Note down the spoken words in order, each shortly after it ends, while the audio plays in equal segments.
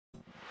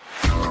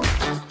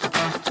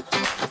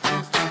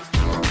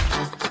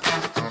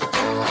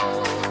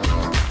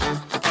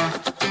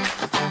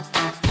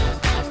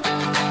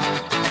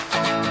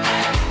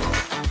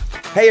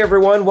Hey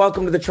everyone,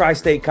 welcome to the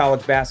Tri-State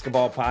College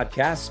Basketball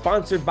Podcast,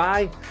 sponsored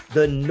by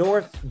the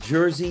North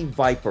Jersey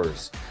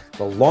Vipers,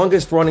 the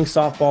longest running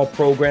softball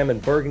program in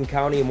Bergen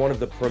County and one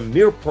of the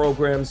premier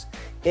programs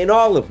in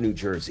all of New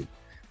Jersey.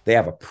 They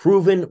have a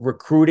proven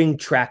recruiting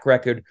track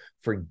record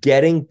for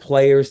getting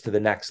players to the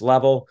next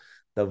level.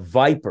 The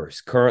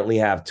Vipers currently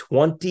have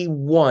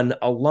 21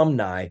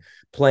 alumni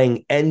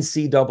playing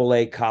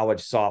NCAA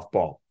college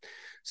softball.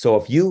 So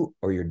if you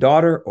or your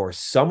daughter or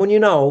someone you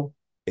know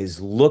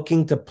is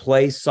looking to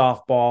play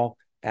softball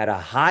at a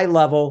high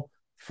level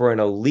for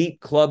an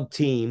elite club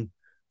team,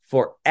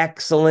 for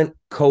excellent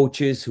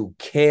coaches who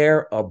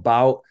care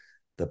about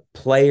the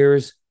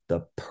players,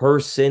 the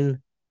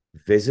person,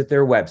 visit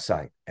their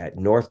website at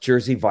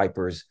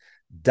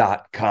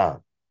northjerseyvipers.com.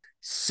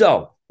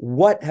 So,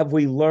 what have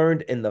we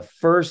learned in the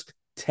first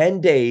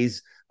 10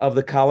 days of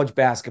the college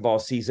basketball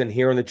season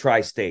here in the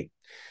Tri-State?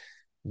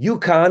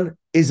 UConn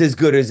is as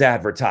good as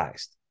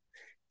advertised.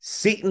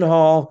 Seton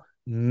Hall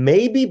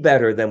may be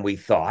better than we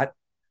thought.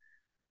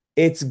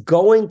 It's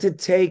going to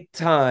take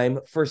time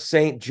for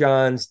St.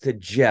 John's to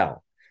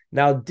gel.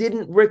 Now,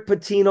 didn't Rick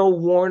Pitino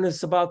warn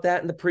us about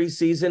that in the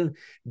preseason?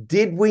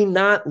 Did we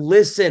not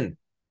listen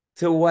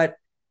to what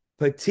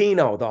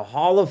Pitino, the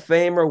Hall of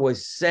Famer,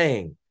 was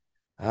saying?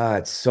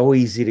 It's so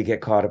easy to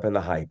get caught up in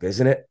the hype,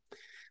 isn't it?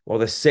 Well,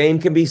 the same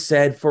can be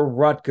said for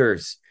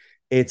Rutgers.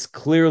 It's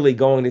clearly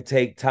going to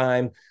take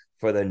time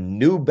for the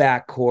new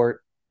backcourt.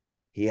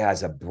 He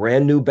has a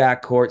brand new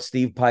backcourt,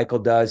 Steve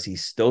Pikiell does.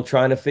 He's still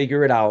trying to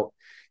figure it out.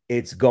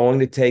 It's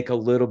going to take a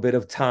little bit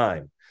of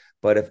time.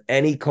 But if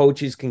any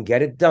coaches can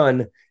get it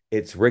done,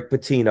 it's Rick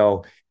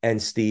Pitino and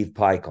Steve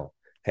Pikiell.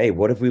 Hey,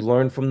 what have we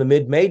learned from the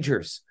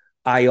mid-majors?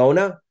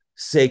 Iona,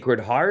 Sacred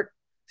Heart,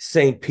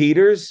 St.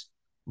 Peter's,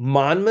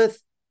 Monmouth,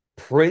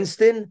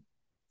 Princeton,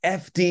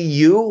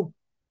 FDU.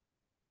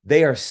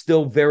 They are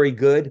still very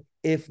good,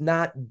 if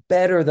not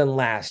better than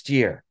last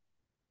year,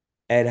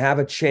 and have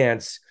a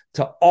chance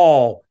to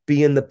all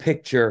be in the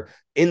picture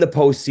in the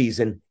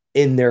postseason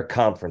in their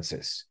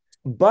conferences.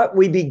 But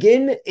we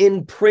begin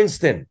in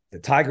Princeton. The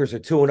Tigers are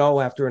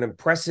 2-0 after an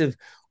impressive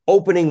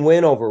opening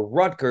win over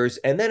Rutgers.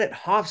 And then at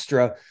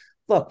Hofstra,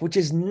 look, which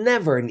is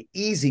never an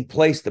easy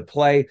place to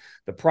play.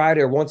 The Pride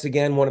are once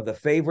again one of the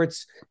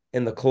favorites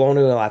in the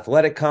Colonial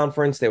Athletic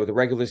Conference. They were the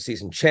regular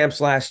season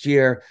champs last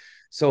year.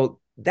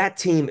 So that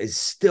team is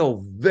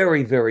still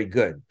very, very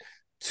good.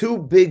 2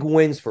 big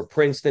wins for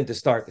Princeton to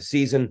start the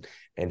season.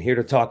 And here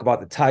to talk about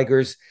the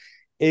Tigers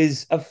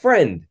is a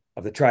friend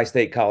of the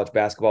Tri-State College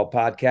Basketball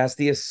Podcast,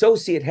 the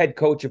associate head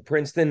coach of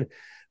Princeton,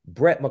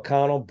 Brett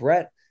MacConnell.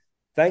 Brett,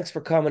 thanks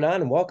for coming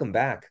on and welcome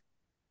back.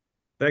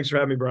 Thanks for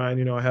having me, Bryan.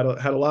 You know, I had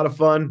a lot of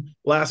fun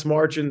last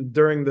March and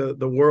during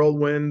the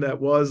whirlwind that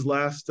was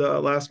last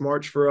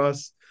March for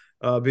us,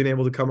 being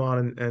able to come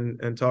on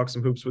and talk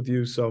some hoops with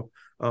you. So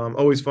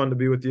always fun to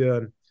be with you,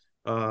 and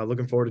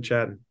looking forward to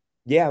chatting.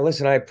 Yeah,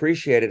 listen, I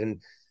appreciate it.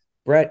 And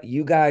Brett,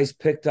 you guys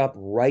picked up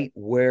right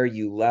where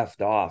you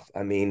left off.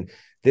 I mean,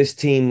 this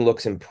team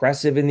looks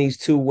impressive in these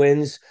 2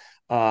 wins.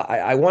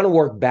 I want to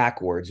work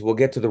backwards. We'll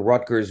get to the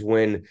Rutgers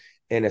win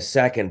in a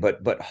second,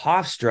 but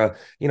Hofstra,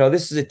 you know,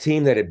 this is a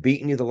team that had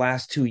beaten you the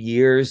last 2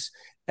 years.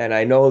 And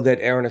I know that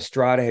Aaron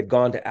Estrada had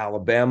gone to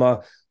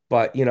Alabama,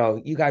 but, you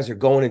know, you guys are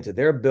going into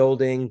their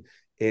building.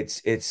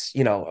 It's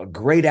you know, a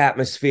great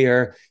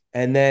atmosphere.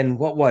 And then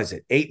what was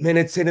it? 8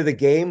 minutes into the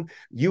game,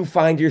 you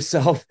find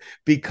yourself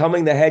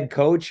becoming the head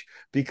coach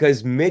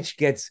because Mitch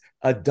gets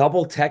a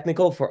double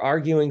technical for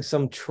arguing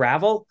some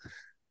travel.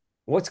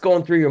 What's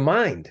going through your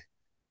mind?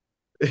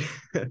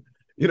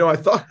 You know, I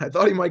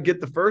thought he might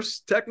get the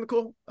first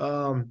technical.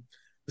 The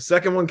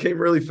second one came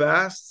really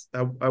fast.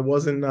 I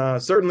wasn't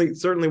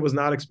certainly was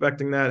not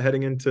expecting that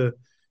heading into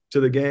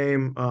the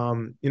game.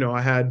 You know,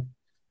 I had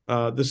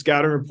the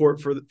scouting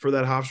report for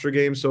that Hofstra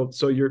game. So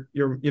your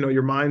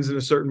mind's in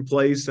a certain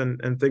place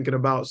and thinking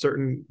about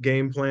certain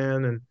game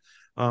plan and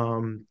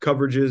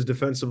coverages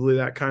defensively,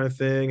 that kind of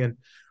thing. And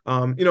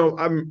you know,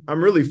 I'm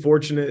really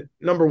fortunate.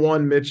 Number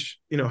one, Mitch,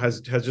 you know,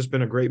 has just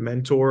been a great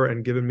mentor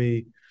and given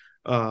me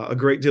a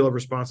great deal of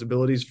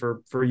responsibilities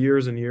for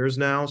years and years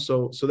now.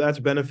 So that's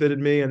benefited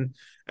me. And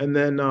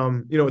then,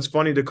 you know, it's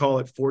funny to call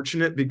it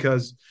fortunate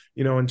because,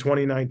 you know, in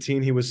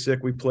 2019, he was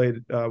sick. We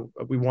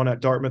won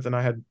at Dartmouth and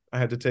I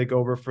had to take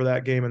over for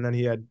that game. And then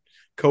he had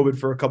COVID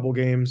for a couple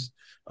games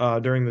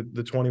during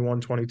the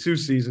 21-22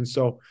 season.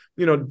 So,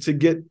 you know,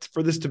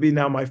 for this to be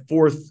now my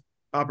 4th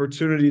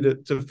opportunity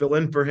to fill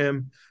in for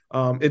him,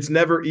 it's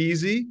never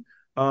easy.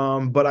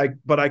 But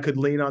I could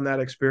lean on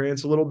that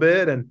experience a little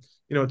bit. And,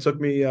 you know, it took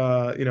me,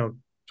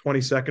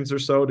 20 seconds or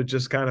so to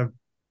just kind of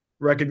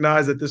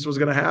recognize that this was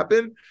going to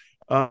happen.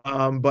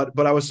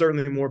 But I was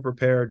certainly more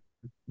prepared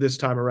this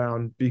time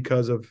around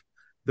because of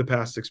the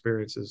past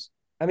experiences.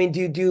 I mean,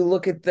 do you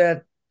look at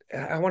that?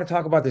 I want to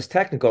talk about this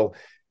technical.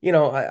 You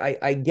know,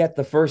 I get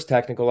the first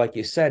technical, like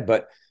you said,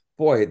 but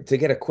boy, to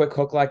get a quick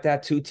hook like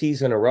that, 2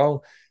 tees in a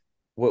row,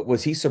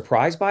 was he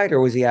surprised by it or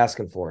was he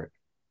asking for it?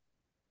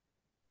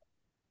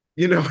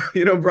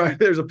 Bryan,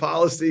 there's a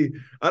policy.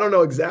 I don't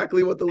know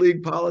exactly what the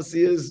league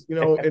policy is,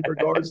 in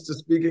regards to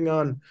speaking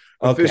on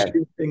Okay.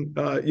 officiating.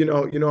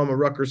 I'm a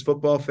Rutgers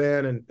football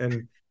fan,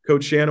 and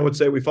Coach Shannon would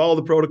say we follow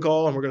the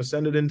protocol and we're going to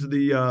send it into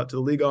the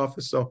league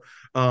office. So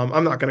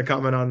I'm not going to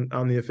comment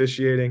on the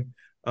officiating,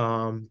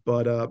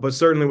 but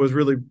certainly was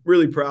really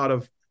really proud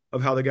of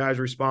how the guys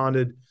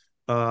responded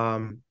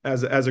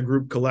as a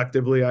group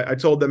collectively. I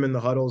told them in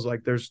the huddles,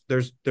 like there's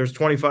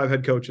 25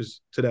 head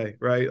coaches today,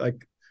 right?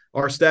 Like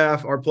our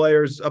staff, our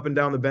players up and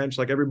down the bench,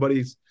 like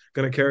everybody's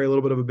going to carry a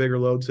little bit of a bigger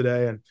load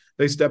today. And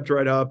they stepped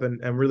right up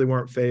and really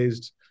weren't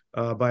fazed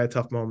by a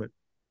tough moment.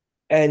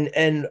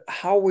 And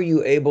how were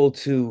you able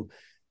to,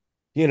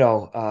 you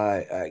know,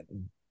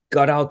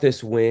 gut out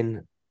this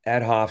win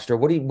at Hofstra?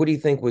 What do you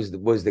think was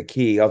the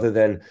key other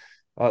than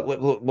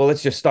well,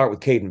 let's just start with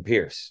Caden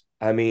Pierce.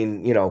 I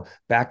mean,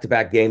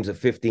 back-to-back games of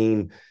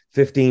 15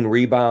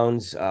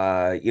 rebounds,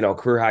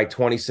 career high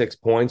 26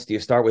 points. Do you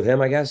start with him,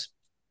 I guess?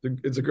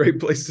 It's a great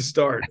place to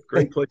start.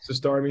 Great place to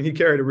start. I mean, he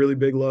carried a really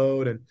big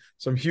load and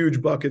some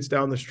huge buckets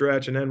down the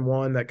stretch, and then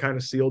one that kind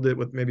of sealed it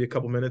with maybe a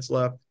couple minutes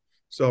left.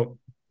 So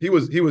he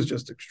was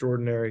just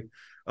extraordinary.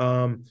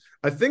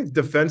 I think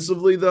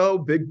defensively, though,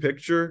 big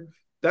picture,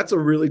 that's a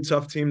really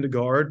tough team to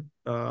guard.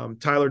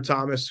 Tyler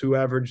Thomas, who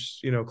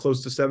averaged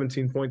close to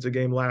 17 points a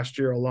game last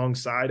year,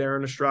 alongside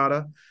Aaron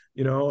Estrada,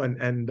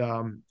 and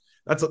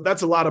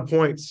that's a lot of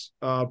points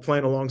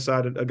playing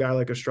alongside a guy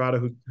like Estrada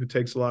who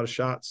takes a lot of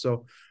shots.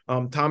 So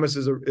Thomas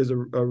is a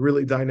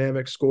really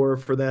dynamic scorer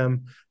for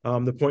them.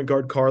 The point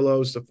guard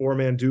Carlos, the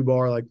 4-man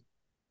Dubar, like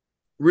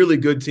really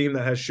good team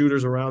that has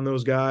shooters around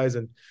those guys.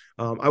 And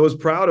I was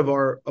proud of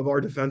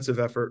our defensive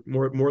effort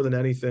more than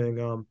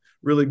anything.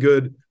 Really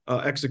good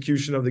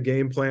execution of the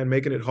game plan,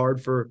 making it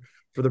hard for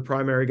the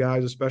primary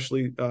guys,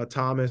 especially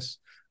Thomas.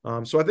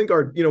 So I think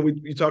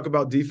you talk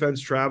about defense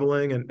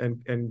traveling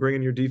and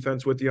bringing your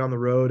defense with you on the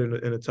road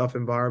in a tough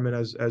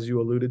environment, as you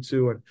alluded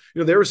to. And,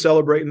 they were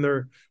celebrating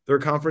their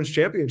conference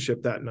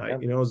championship that night.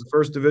 Yeah. It was the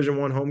first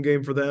Division I home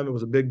game for them. It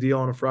was a big deal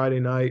on a Friday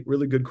night,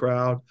 really good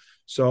crowd.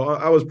 So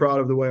I was proud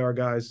of the way our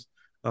guys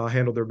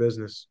handled their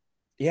business.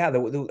 Yeah,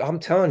 I'm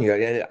telling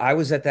you, I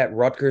was at that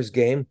Rutgers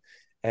game,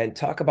 and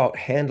talk about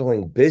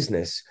handling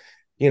business.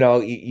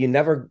 You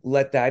never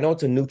let that. I know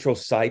it's a neutral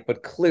site,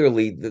 but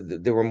clearly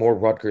there were more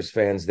Rutgers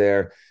fans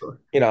there. Sure.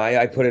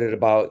 I put it at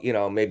about,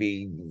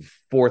 maybe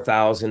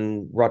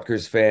 4,000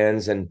 Rutgers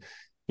fans and,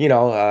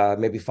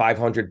 maybe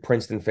 500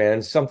 Princeton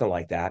fans, something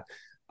like that.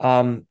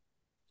 You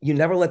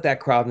never let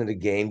that crowd into the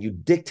game. You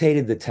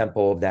dictated the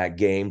tempo of that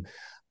game.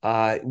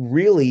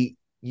 Really,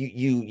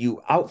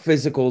 you out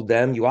physicaled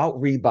them, you out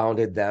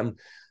rebounded them.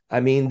 I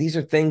mean, these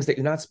are things that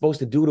you're not supposed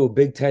to do to a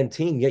Big Ten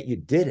team, yet you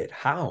did it.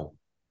 How?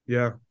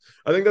 Yeah,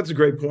 I think that's a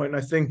great point. And I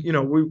think,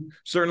 we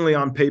certainly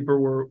on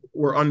paper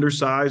we're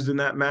undersized in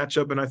that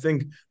matchup. And I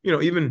think,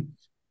 even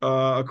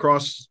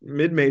across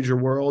mid-major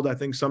world, I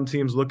think some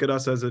teams look at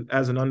us as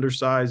an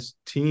undersized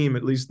team,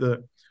 at least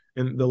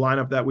in the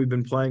lineup that we've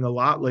been playing a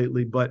lot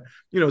lately. But,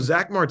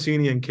 Zach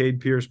Martini and Caden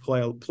Pierce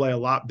play a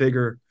lot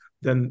bigger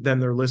than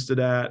they're listed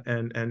at.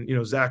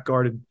 And Zach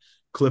guarded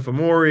Cliff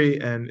Amori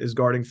and is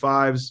guarding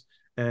fives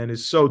and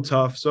is so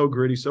tough, so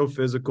gritty, so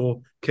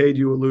physical. Cade,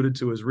 you alluded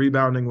to his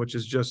rebounding, which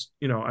is just,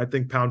 I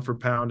think pound for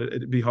pound,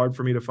 it'd be hard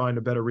for me to find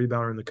a better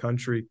rebounder in the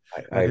country.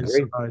 I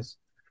agree. Size.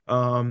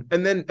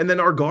 And then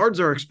our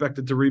guards are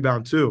expected to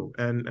rebound too.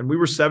 And we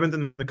were 7th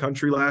in the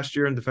country last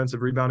year in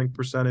defensive rebounding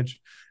percentage.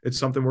 It's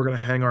something we're going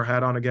to hang our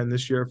hat on again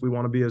this year if we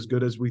want to be as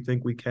good as we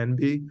think we can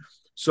be.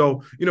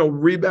 So,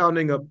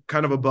 rebounding up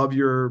kind of above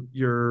your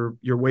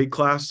weight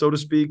class, so to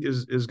speak,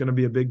 is going to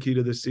be a big key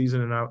to this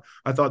season. And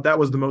I thought that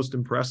was the most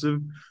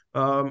impressive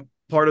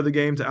part of the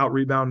game, to out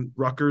rebound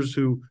Rutgers,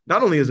 who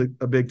not only is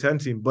a Big Ten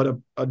team, but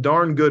a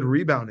darn good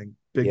rebounding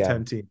Big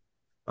Ten team.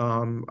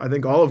 I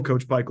think all of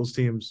Coach Pikel's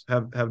teams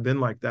have been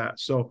like that.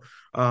 So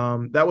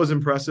that was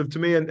impressive to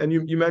me. And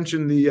you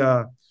mentioned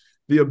the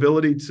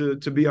ability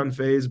to be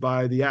unfazed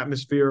by the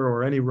atmosphere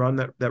or any run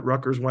that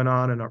Rutgers went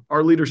on. And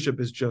our leadership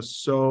is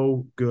just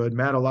so good.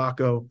 Matt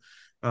Allocco,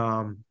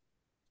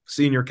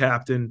 senior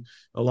captain,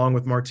 along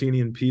with Martini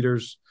and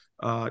Peters,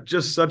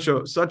 just such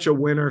a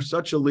winner,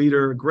 such a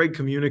leader, great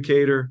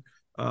communicator.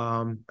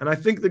 And I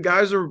think the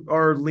guys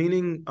are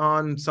leaning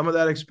on some of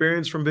that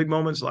experience from big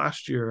moments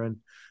last year. And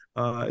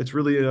it's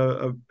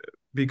really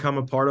become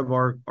a part of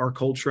our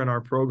culture and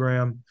our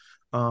program.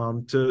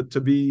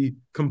 To be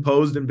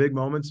composed in big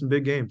moments and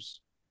big games.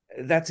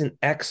 That's an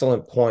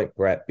excellent point,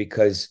 Brett,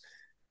 because,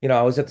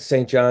 I was at the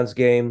St. John's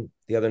game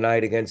the other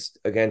night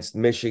against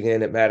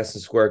Michigan at Madison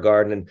Square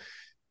Garden.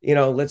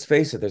 And, let's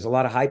face it, there's a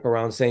lot of hype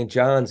around St.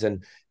 John's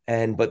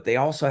but they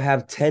also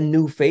have 10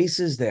 new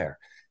faces there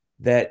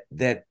that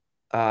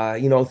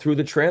through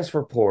the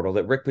transfer portal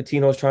that Rick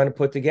Pitino is trying to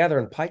put together.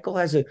 And Pikel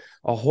has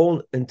a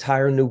whole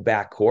entire new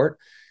backcourt.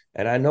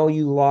 And I know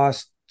you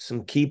lost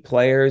some key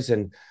players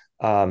and,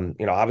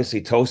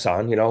 obviously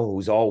Tosan,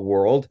 who's all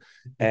world,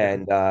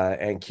 and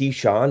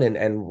Keyshawn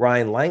and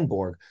Ryan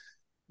Langborg.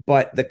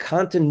 But the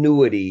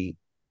continuity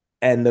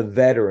and the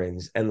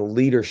veterans and the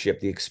leadership,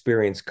 the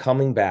experience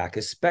coming back,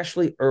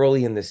 especially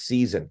early in the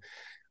season.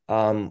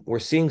 We're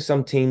seeing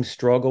some teams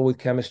struggle with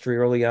chemistry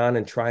early on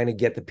and trying to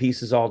get the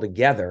pieces all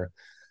together.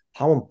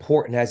 How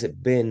important has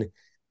it been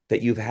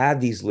that you've had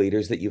these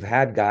leaders, that you've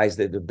had guys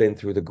that have been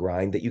through the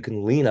grind that you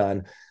can lean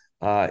on,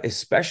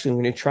 especially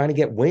when you're trying to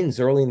get wins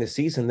early in the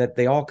season, that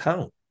they all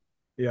count?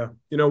 Yeah.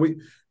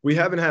 We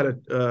haven't had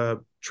a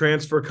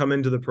transfer come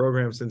into the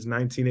program since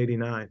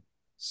 1989.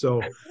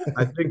 So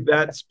I think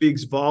that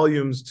speaks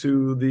volumes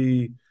to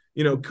the,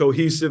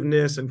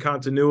 cohesiveness and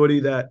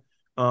continuity that,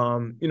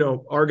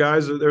 our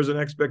guys, there's an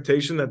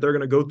expectation that they're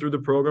going to go through the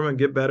program and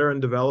get better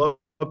and develop.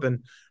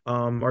 And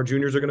our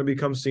juniors are going to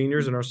become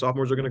seniors and our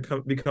sophomores are going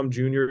to become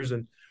juniors.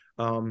 And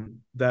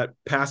that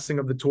passing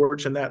of the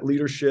torch and that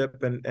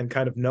leadership and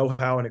kind of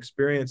know-how and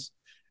experience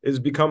is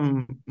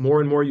become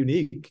more and more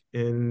unique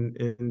in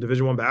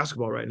Division I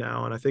basketball right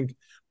now. And I think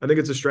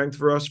it's a strength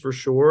for us for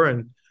sure.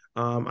 And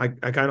I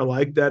kind of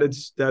like that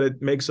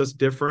it makes us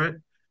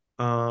different.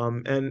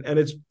 And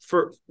it's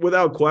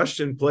without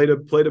question played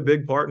a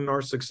big part in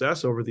our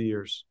success over the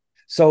years.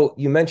 So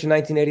you mentioned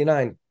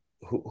 1989.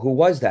 Who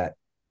was that?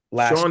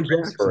 Sean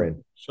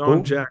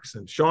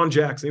Jackson. Sean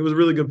Jackson. He was a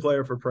really good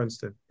player for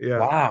Princeton. Yeah.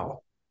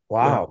 Wow.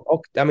 Yeah.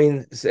 Okay. I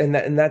mean,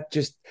 and that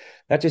just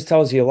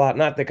tells you a lot.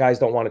 Not that guys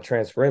don't want to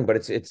transfer in, but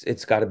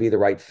it's got to be the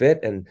right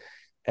fit. And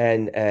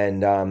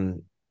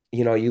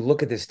you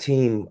look at this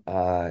team.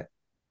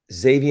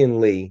 Xavier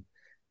Lee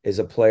is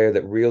a player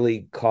that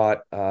really caught.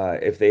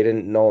 If they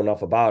didn't know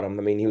enough about him,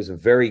 I mean, he was a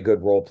very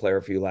good role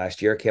player for you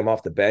last year. Came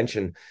off the bench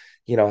and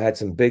had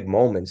some big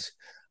moments.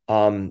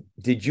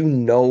 Did you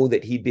know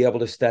that he'd be able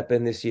to step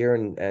in this year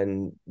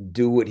and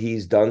do what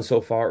he's done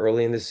so far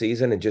early in the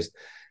season and just,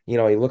 he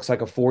looks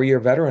like a 4-year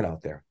veteran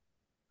out there?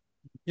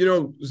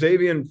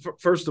 Xavier,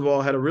 first of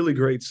all, had a really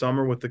great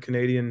summer with the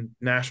Canadian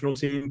national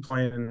team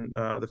playing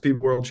the FIBA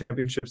World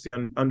Championships,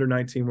 the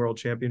under-19 World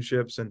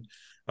Championships. And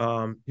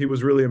he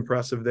was really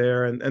impressive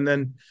there. And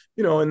then,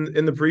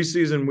 in the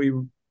preseason,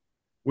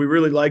 we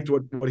really liked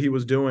what he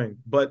was doing.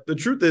 But the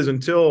truth is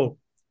until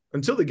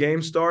the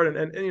game start,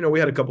 and we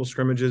had a couple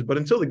scrimmages, but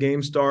until the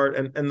game start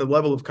and the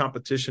level of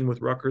competition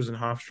with Rutgers and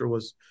Hofstra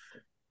was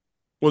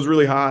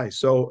really high.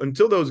 So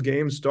until those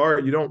games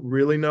start, you don't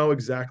really know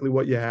exactly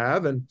what you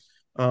have. And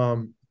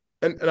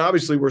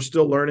obviously we're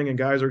still learning and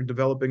guys are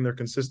developing their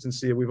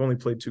consistency. We've only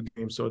played 2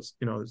 games, so it's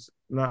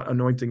not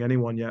anointing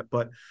anyone yet,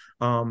 but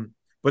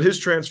his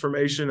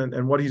transformation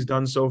and what he's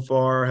done so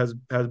far has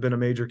been a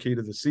major key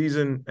to the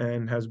season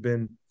and has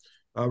been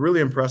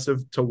really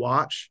impressive to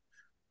watch.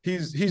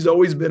 He's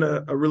always been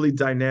a really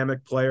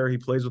dynamic player. He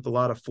plays with a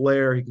lot of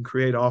flair. He can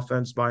create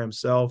offense by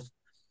himself.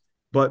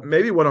 But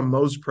maybe what I'm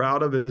most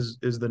proud of is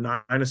the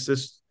 9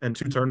 assists and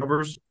 2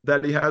 turnovers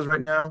that he has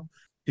right now.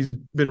 He's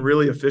been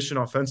really efficient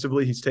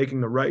offensively. He's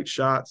taking the right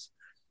shots.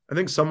 I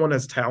think someone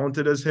as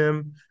talented as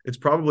him, it's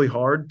probably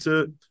hard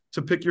to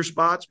pick your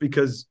spots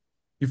because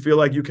you feel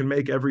like you can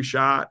make every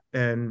shot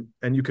and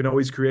you can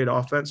always create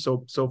offense.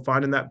 So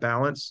finding that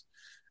balance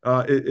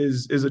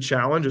is a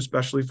challenge,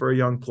 especially for a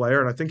young player.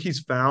 And I think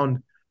he's found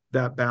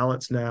that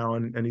balance now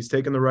and he's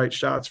taking the right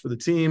shots for the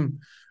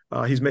team.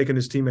 He's making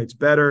his teammates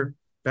better,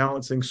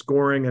 balancing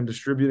scoring and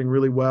distributing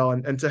really well.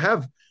 And to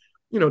have,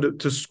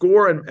 to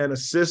score and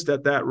assist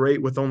at that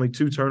rate with only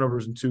 2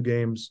 turnovers in 2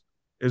 games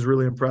is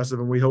really impressive.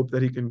 And we hope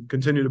that he can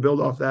continue to build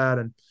off that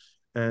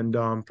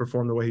and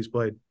perform the way he's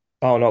played.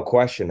 Oh, no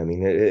question. I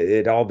mean,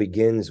 it all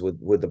begins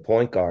with the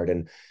point guard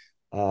and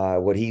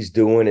what he's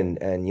doing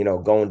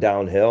and going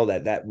downhill,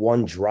 that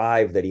one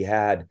drive that he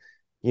had,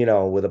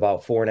 with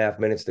about 4.5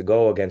 minutes to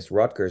go against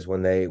Rutgers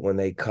when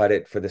they cut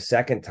it for the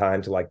second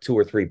time to like 2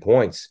 or 3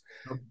 points,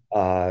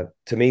 to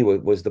me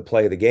was the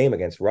play of the game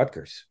against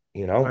Rutgers.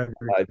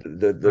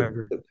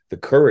 The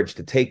courage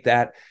to take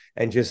that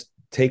and just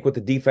take what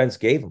the defense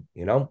gave him.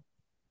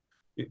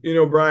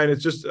 Bryan,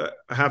 it's just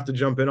I have to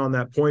jump in on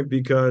that point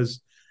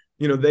because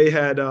they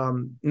had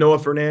Noah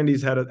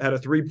Fernandez had a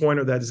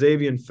 3-pointer that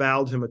Xavier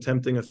fouled him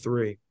attempting a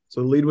 3.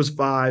 So the lead was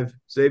 5.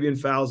 Xavier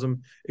fouls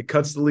him. It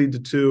cuts the lead to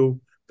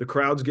 2. The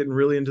crowd's getting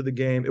really into the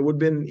game. It would have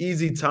been an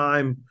easy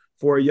time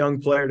for a young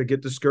player to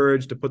get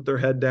discouraged, to put their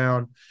head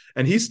down.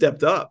 And he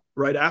stepped up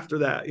right after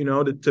that,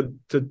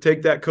 to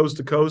take that coast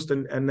to coast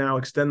and now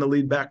extend the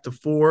lead back to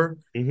 4.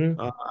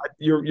 Mm-hmm.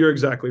 You're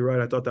exactly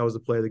right. I thought that was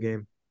the play of the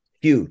game.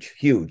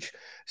 Huge.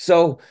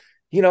 So,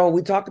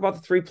 we talked about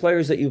the 3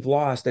 players that you've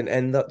lost,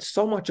 and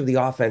so much of the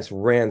offense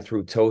ran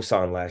through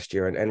Tosan last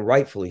year, and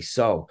rightfully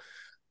so.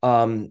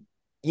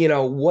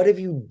 What have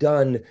you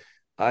done?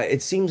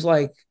 It seems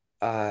like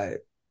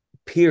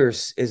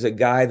Pierce is a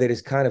guy that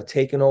has kind of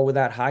taken over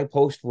that high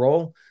post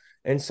role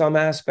in some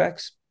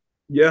aspects.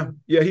 Yeah,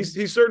 he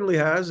certainly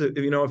has.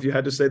 If you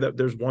had to say that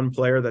there's one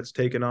player that's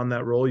taken on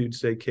that role, you'd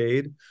say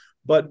Cade.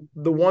 But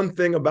the one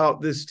thing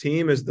about this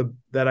team is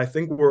that I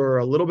think we're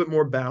a little bit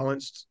more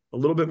balanced, a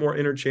little bit more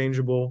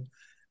interchangeable,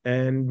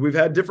 and we've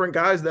had different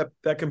guys that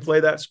can play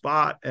that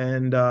spot.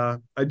 And I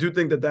do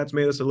think that that's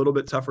made us a little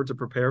bit tougher to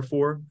prepare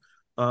for.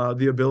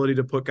 the ability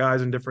to put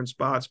guys in different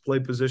spots, play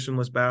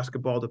positionless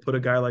basketball, to put a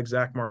guy like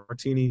Zach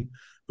Martini,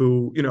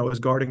 who, is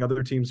guarding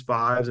other teams'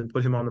 fives, and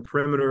put him on the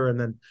perimeter. And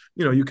then,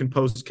 you can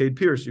post Caden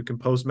Pierce, you can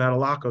post Matt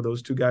Allocco.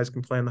 Those two guys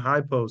can play on the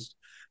high post.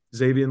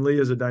 Xavier Lee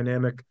is a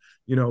dynamic,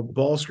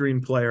 ball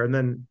screen player. And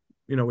then,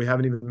 we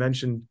haven't even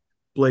mentioned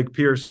Blake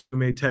Pierce, who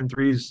made 10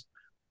 threes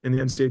in the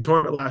NCAA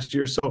tournament last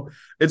year. So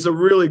it's a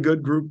really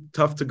good group,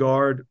 tough to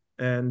guard.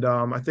 And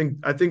I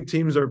think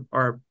teams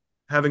are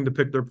having to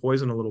pick their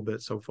poison a little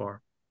bit so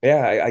far.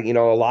 Yeah,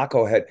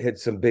 Allocco had hit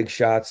some big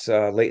shots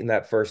late in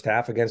that first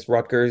half against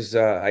Rutgers.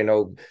 I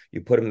know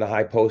you put him in the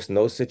high post in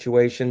those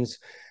situations.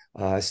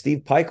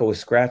 Steve Pikiell was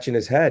scratching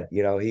his head.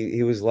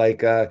 He was like,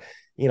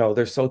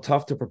 they're so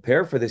tough to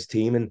prepare for this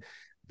team, and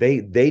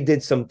they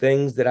did some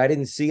things that I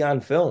didn't see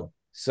on film.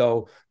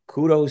 So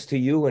kudos to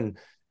you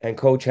and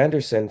Coach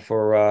Henderson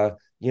for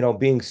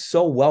being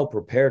so well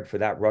prepared for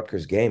that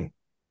Rutgers game.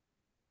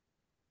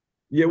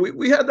 Yeah,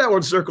 we had that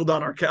one circled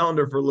on our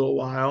calendar for a little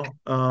while.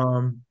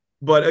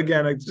 But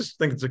again, I just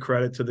think it's a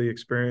credit to the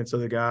experience of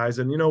the guys.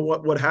 And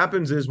what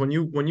happens is when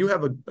you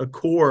have a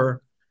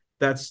core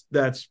that's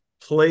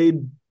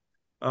played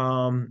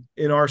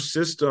in our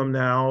system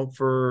now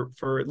for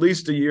at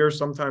least a year,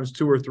 sometimes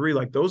 2 or 3,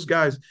 like those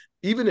guys,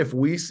 even if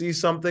we see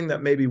something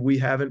that maybe we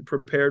haven't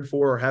prepared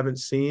for or haven't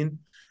seen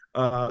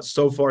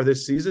so far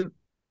this season,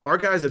 our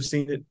guys have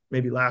seen it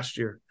maybe last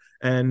year.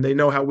 And they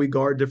know how we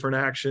guard different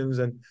actions,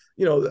 and,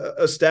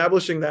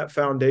 establishing that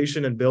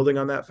foundation and building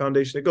on that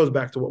foundation. It goes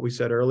back to what we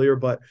said earlier,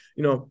 but,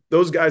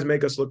 those guys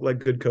make us look like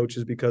good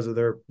coaches because of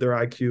their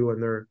IQ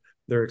and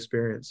their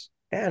experience.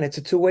 And it's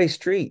a two-way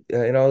street.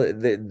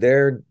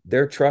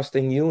 They're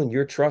trusting you and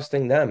you're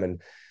trusting them.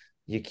 And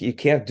you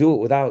can't do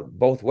it without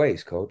both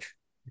ways, Coach.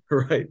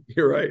 Right.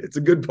 You're right. It's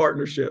a good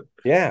partnership.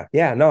 Yeah.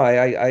 Yeah. No,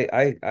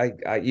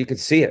 I you could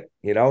see it,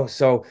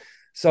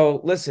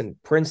 So listen,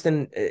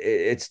 Princeton,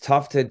 it's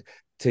tough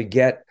to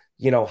get,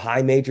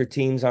 high major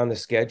teams on the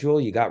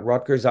schedule. You got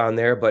Rutgers on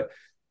there, but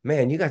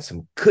man, you got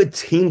some good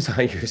teams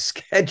on your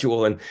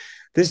schedule. And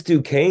this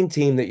Duquesne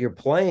team that you're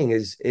playing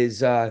is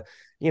they're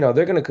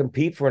going to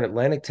compete for an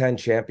Atlantic 10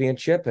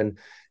 championship, and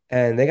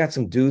they got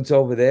some dudes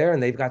over there,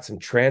 and they've got some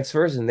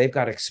transfers, and they've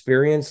got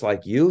experience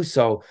like you.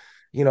 So,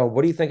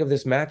 what do you think of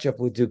this matchup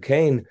with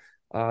Duquesne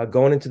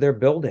going into their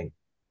building?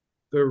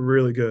 They're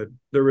really good.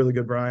 They're really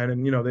good, Bryan.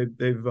 And,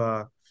 they've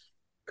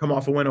come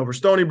off a win over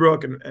Stony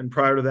Brook. And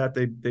prior to that,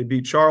 they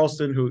beat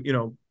Charleston, who,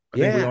 I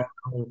think we all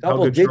know how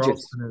good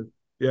Charleston is.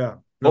 Yeah,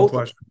 no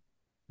question.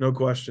 No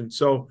question.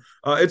 So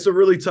it's a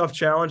really tough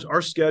challenge.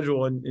 Our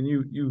schedule, and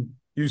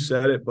you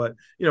said it, but,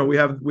 we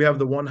have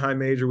the one high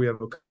major, we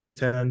have a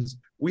 10s.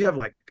 We have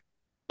like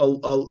a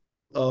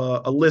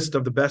list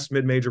of the best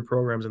mid-major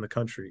programs in the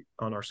country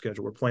on our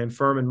schedule. We're playing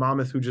Furman,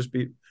 Monmouth, who just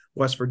beat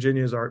West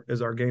Virginia, is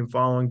our game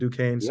following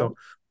Duquesne. Yeah. So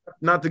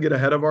not to get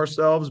ahead of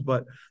ourselves,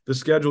 but the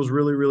schedule is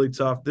really, really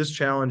tough. This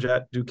challenge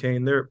at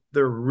Duquesne, they're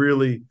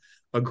really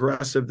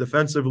aggressive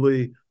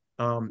defensively.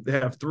 They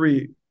have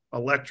 3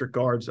 electric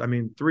guards. I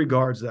mean, 3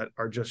 guards that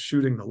are just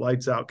shooting the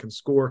lights out, can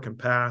score, can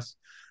pass.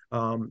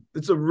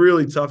 It's a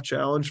really tough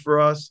challenge for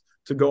us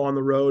to go on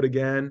the road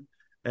again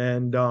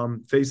and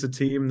face a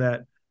team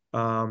that,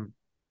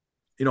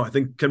 I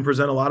think can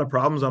present a lot of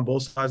problems on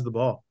both sides of the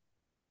ball.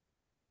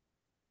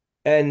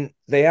 And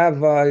they have,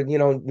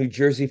 New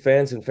Jersey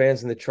fans and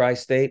fans in the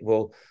tri-state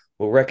will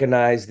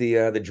recognize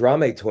the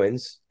Drame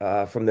twins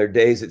from their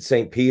days at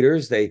St.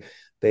 Peter's.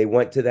 They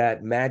went to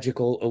that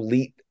magical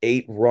Elite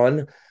 8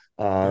 run.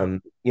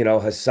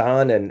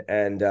 Hassan and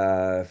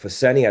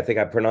Faseni, I think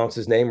I pronounced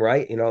his name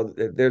right.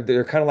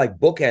 They're kind of like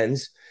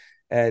bookends,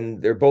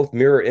 and they're both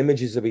mirror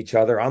images of each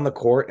other on the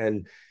court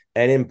and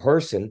in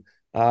person.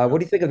 What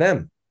do you think of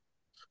them?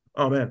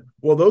 Oh man,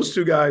 well, those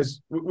 2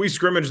 guys, we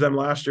scrimmaged them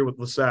last year with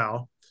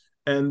LaSalle,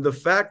 and the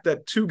fact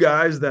that 2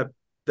 guys that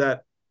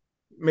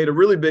made a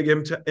really big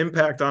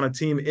impact on a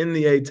team in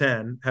the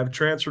A10 have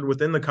transferred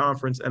within the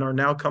conference and are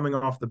now coming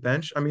off the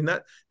bench. I mean,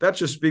 that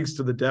just speaks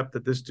to the depth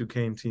that this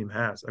Duquesne team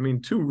has. I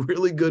mean, 2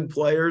 really good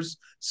players,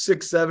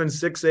 6'7",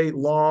 6'8",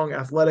 long,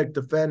 athletic,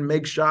 defend,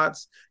 make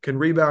shots, can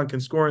rebound, can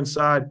score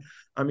inside.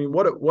 I mean,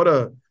 what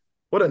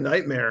a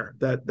nightmare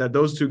that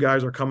those 2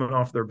 guys are coming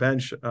off their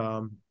bench.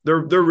 They're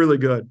really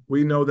good.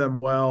 We know them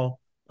well.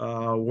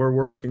 We're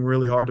working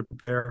really hard to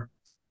prepare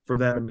for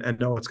them and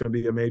know it's going to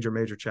be a major,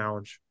 major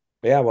challenge.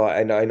 Yeah, well,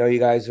 I know you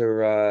guys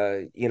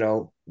are,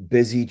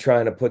 busy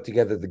trying to put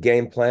together the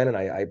game plan, and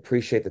I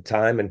appreciate the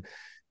time and,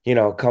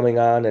 coming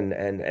on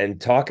and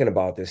talking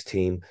about this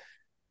team.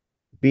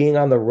 Being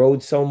on the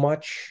road so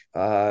much,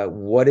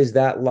 what is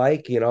that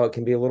like? It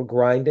can be a little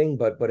grinding,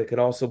 but it can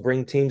also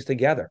bring teams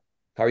together.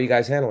 How are you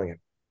guys handling it?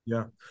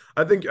 Yeah,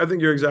 I think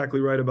you're exactly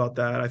right about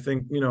that. I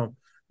think,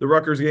 the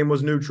Rutgers game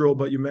was neutral,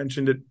 but you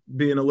mentioned it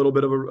being a little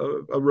bit of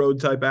a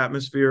road type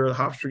atmosphere. The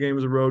Hofstra game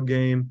was a road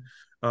game.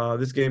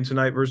 This game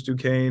tonight versus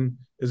Duquesne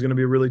is going to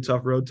be a really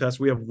tough road test.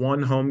 We have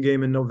one home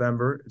game in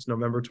November. It's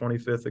November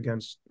 25th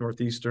against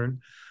Northeastern.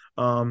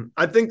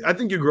 I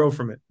think you grow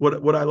from it.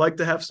 Would I like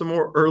to have some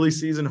more early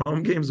season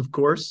home games, of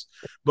course,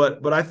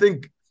 but I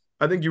think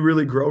I think you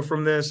really grow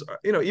from this.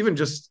 Even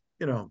just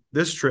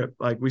this trip,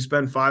 like we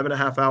spend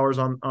 5.5 hours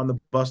on the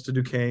bus to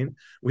Duquesne.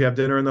 We have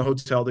dinner in the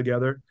hotel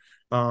together.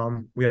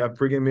 We have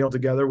pregame meal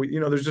together.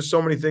 There's just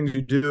so many things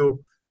you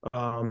do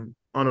on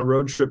a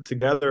road trip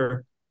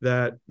together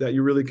that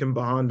you really can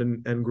bond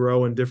and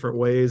grow in different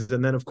ways.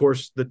 And then of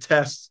course the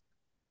tests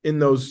in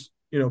those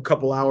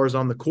couple hours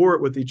on the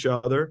court with each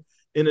other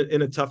in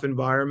a tough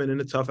environment, in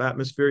a tough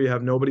atmosphere. You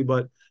have nobody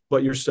but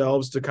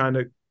yourselves to kind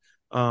of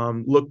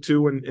look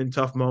to in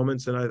tough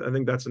moments. And I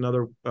think that's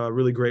another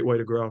really great way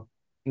to grow.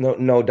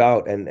 No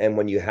doubt. And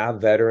when you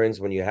have veterans,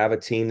 when you have a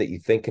team that you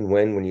think can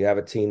win, when you have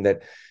a team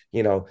that,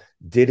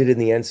 did it in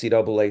the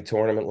NCAA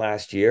tournament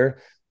last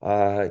year,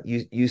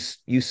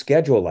 you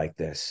schedule like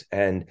this,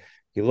 and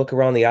you look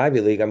around the Ivy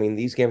League. I mean,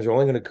 these games are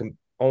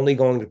only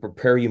going to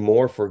prepare you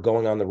more for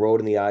going on the road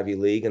in the Ivy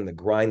League and the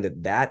grind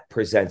that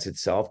presents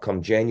itself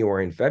come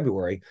January and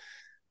February.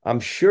 I'm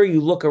sure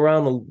you look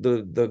around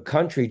the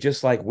country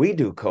just like we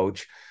do,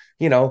 Coach.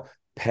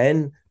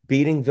 Penn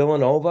beating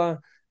Villanova,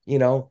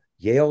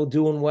 Yale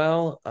doing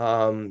well.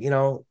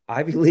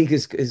 Ivy League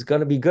is going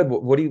to be good.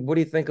 What do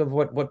you think of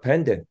what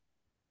Penn did?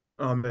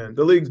 Oh man,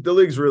 the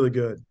league's really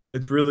good.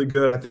 It's really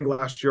good. I think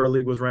last year our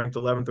league was ranked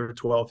 11th or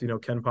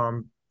 12th. Ken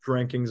Palm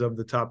rankings of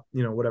the top,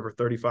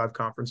 35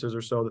 conferences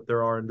or so that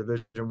there are in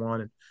Division I,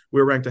 and we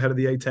were ranked ahead of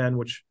the A10,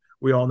 which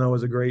we all know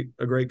is a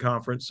great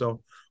conference.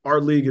 So our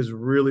league is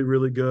really,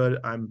 really good.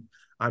 I'm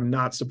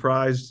not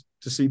surprised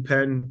to see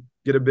Penn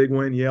get a big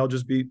win. Yale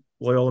just beat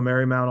Loyola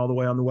Marymount all the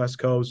way on the West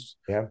Coast.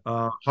 Yeah.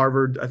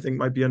 Harvard, I think,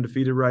 might be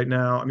undefeated right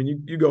now. I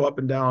mean, you go up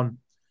and down.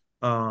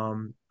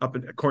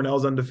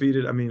 Cornell's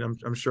undefeated. I mean,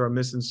 I'm sure I'm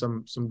missing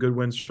some good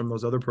wins from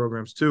those other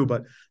programs too.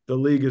 But the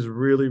league is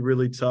really,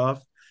 really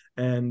tough,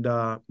 and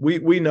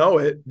we know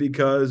it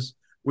because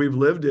we've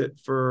lived it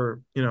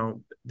for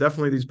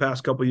definitely these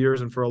past couple of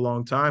years and for a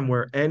long time,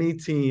 where any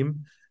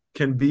team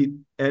can beat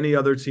any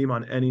other team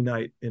on any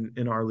night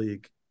in our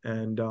league.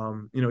 And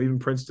even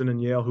Princeton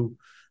and Yale, who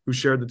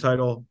shared the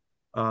title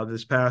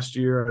this past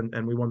year,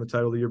 and we won the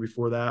title the year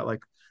before that.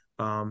 Like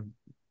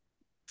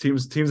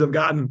teams have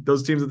gotten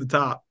those teams at the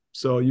top,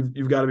 so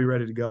you've got to be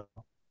ready to go.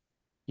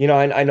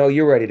 I know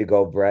you're ready to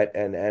go, Brett,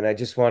 and I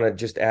just want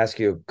to ask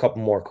you a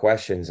couple more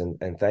questions,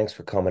 and thanks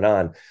for coming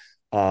on.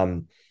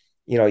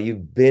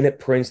 You've been at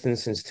Princeton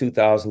since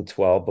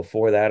 2012.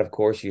 Before that, of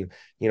course, you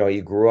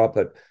grew up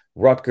at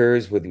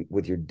Rutgers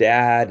with your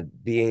dad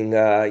being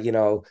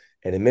an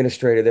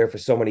administrator there for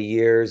so many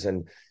years,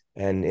 and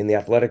in the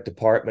athletic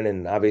department,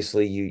 and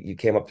obviously you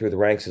came up through the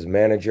ranks as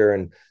manager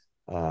and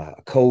a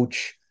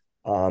coach.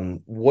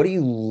 What are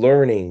you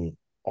learning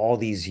all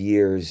these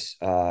years?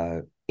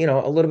 A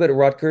little bit of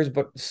Rutgers,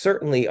 but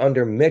certainly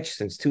under Mitch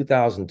since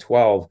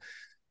 2012,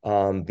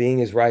 being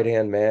his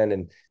right-hand man,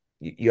 and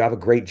you have a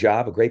great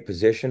job, a great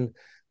position.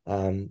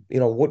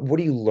 What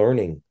are you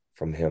learning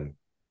from him?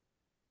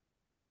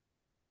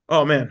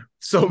 Oh man,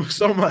 so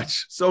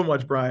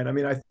much, Bryan. I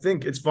mean, I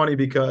think it's funny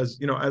because,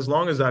 as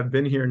long as I've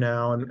been here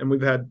now, and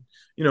we've had,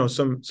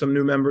 some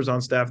new members on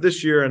staff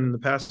this year and in the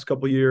past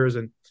couple of years,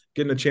 and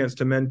getting a chance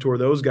to mentor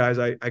those guys,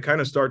 I kind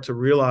of start to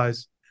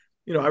realize,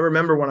 I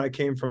remember when I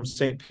came from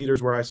St.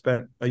 Peter's, where I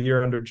spent a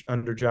year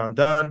under John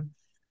Dunn,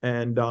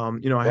 and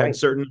I had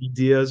certain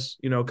ideas,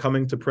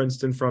 coming to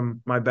Princeton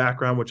from my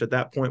background, which at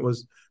that point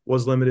was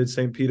limited,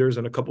 St. Peter's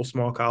and a couple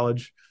small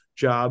college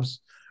jobs,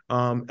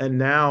 and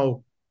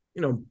now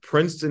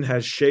Princeton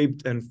has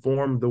shaped and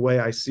formed the way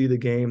I see the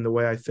game, the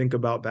way I think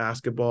about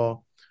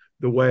basketball,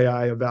 the way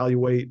I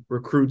evaluate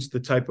recruits, the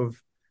type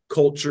of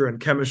culture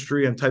and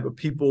chemistry and type of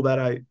people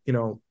that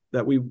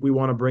that we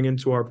want to bring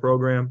into our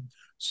program.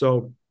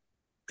 So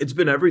it's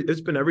been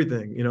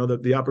everything,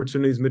 the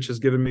opportunities Mitch has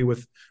given me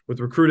with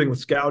recruiting, with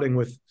scouting,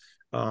 with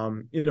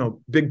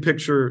big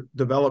picture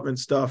development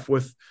stuff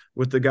with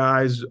the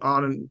guys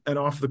on and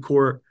off the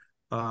court.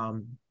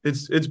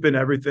 It's been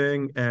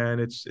everything, and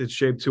it's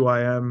shaped who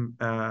I am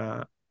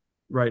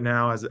right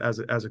now as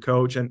a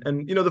coach. And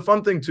the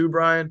fun thing too,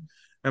 Bryan,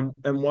 and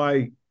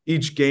why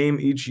each game,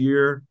 each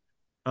year,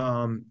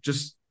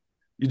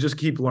 you just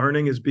keep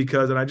learning, is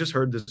because, and I just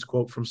heard this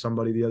quote from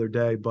somebody the other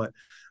day, but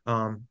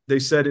they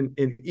said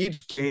in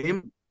each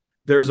game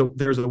there's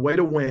a way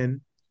to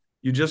win.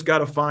 You just got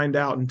to find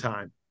out in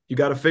time. You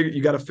got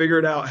to figure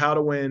it out how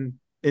to win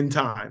in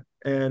time.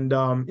 And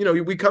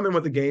we come in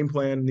with a game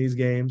plan in these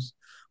games.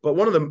 But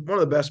one of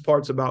the best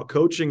parts about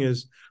coaching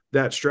is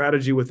that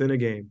strategy within a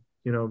game.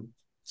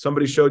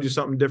 Somebody showed you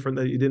something different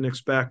that you didn't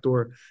expect,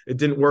 or it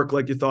didn't work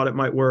like you thought it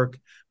might work.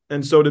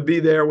 And so to be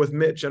there with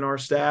Mitch and our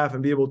staff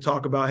and be able to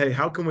talk about, hey,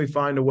 how can we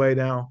find a way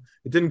now?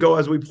 It didn't go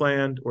as we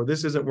planned, or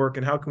this isn't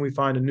working. How can we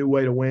find a new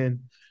way to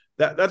win?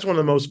 That's one of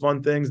the most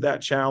fun things,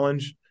 that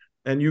challenge.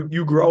 And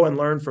you grow and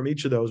learn from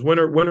each of those. Win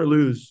or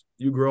lose,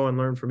 you grow and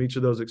learn from each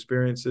of those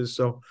experiences.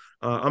 So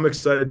I'm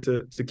excited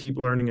to keep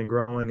learning and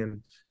growing,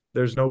 and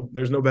there's no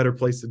better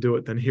place to do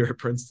it than here at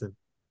Princeton.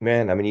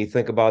 Man, I mean, you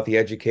think about the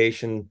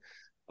education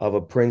of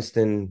a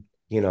Princeton,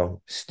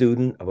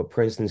 student, of a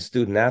Princeton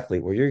student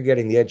athlete, where you're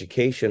getting the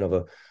education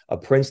of a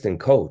Princeton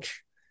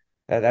coach.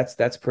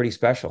 That's pretty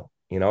special,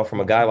 from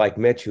a guy like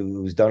Mitch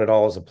who's done it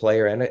all as a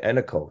player and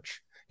a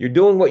coach. You're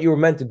doing what you were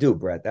meant to do,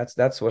 Brett.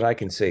 That's what I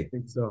can see. I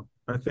think so.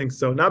 I think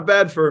so. Not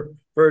bad for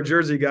a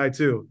Jersey guy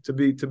too, to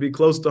be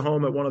close to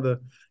home at one of the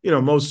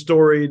most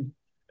storied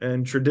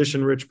and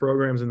tradition rich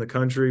programs in the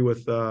country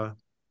with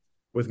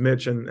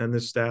Mitch and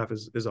this staff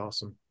is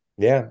awesome.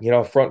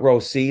 Yeah, front row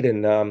seat.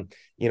 And do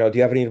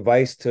you have any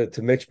advice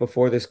to Mitch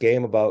before this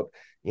game about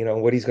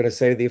what he's going to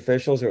say to the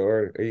officials,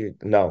 or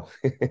no?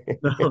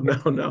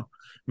 No.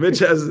 Mitch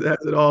has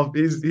it all.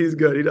 He's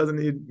good. He doesn't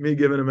need me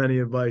giving him any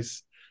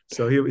advice,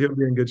 so he'll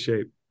be in good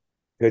shape.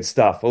 Good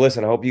stuff. Well,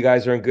 listen, I hope you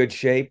guys are in good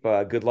shape.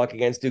 Good luck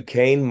against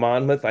Duquesne,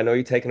 Monmouth. I know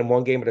you're taking them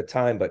one game at a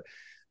time, but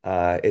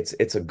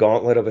it's a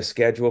gauntlet of a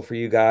schedule for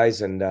you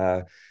guys. And,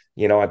 I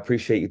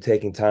appreciate you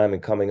taking time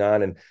and coming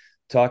on and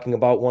talking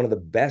about one of the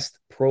best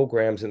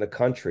programs in the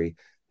country.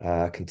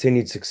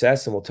 Continued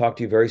success, and we'll talk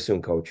to you very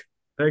soon, Coach.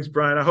 Thanks,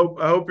 Bryan. I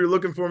hope you're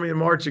looking for me in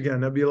March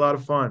again. That'd be a lot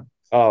of fun.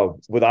 Oh,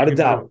 without a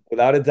doubt.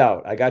 Without a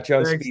doubt. I got you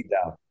on Thanks. speed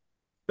dial.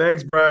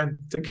 Thanks, Bryan.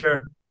 Take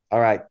care. All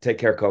right. Take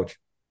care, Coach.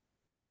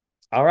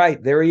 All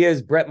right, there he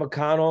is, Brett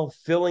MacConnell,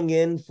 filling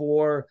in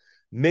for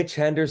Mitch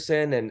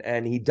Henderson,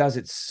 and he does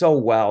it so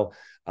well.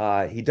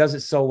 He does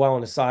it so well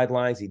on the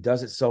sidelines. He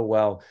does it so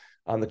well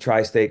on the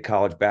Tri-State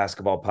College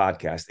Basketball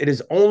Podcast. It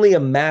is only a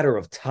matter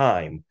of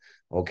time,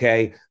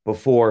 okay,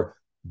 before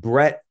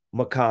Brett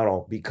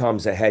MacConnell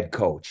becomes a head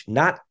coach.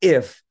 Not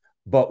if,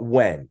 but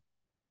when.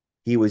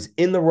 He was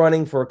in the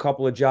running for a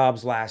couple of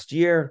jobs last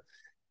year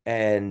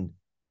and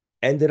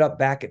ended up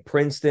back at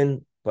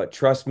Princeton. But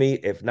trust me,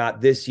 if not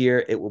this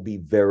year, it will be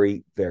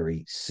very,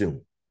 very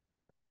soon.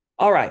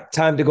 All right,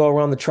 time to go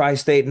around the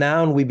tri-state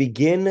now, and we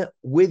begin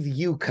with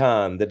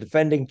UConn. The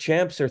defending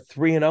champs are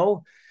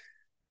 3-0.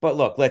 But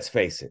look, let's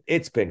face it,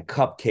 it's been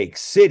Cupcake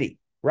City,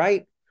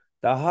 right?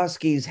 The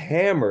Huskies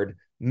hammered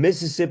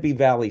Mississippi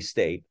Valley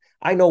State.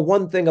 I know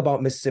one thing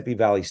about Mississippi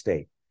Valley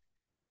State.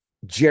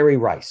 Jerry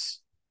Rice,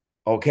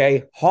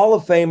 okay? Hall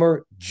of Famer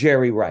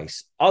Jerry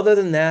Rice. Other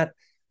than that,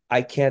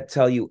 I can't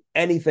tell you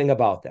anything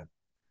about them.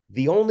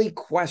 The only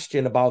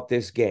question about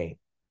this game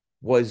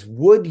was,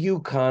 would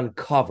UConn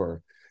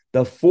cover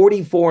the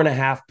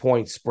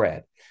 44.5-point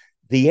spread?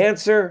 The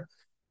answer,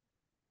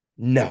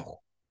 no.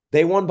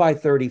 They won by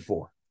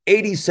 34,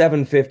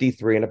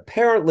 87-53. And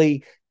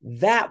apparently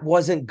that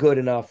wasn't good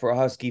enough for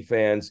Husky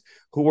fans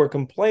who were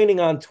complaining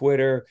on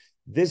Twitter.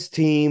 This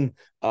team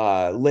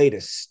laid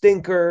a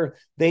stinker.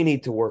 They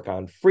need to work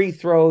on free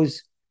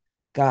throws.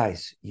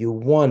 Guys, you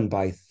won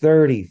by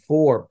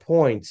 34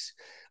 points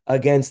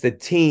against a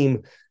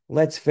team.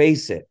 Let's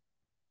face it,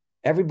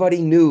 everybody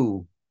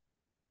knew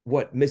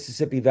what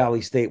Mississippi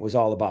Valley State was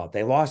all about.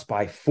 They lost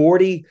by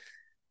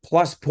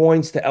 40-plus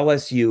points to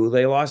LSU.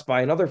 They lost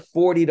by another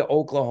 40 to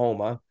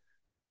Oklahoma.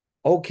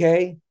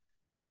 Okay,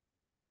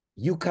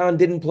 UConn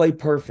didn't play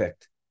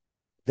perfect.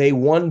 They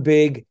won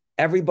big.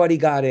 Everybody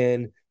got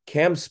in.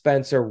 Cam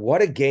Spencer,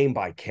 what a game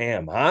by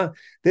Cam, huh?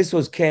 This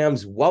was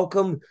Cam's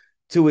welcome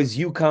to his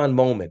UConn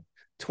moment.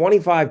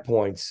 25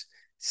 points,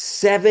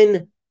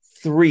 7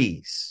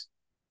 threes.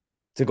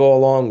 To go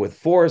along with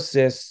 4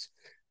 assists,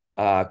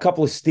 a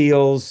couple of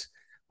steals.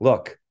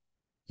 Look,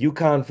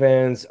 UConn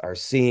fans are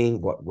seeing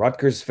what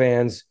Rutgers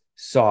fans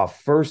saw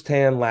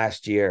firsthand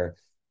last year.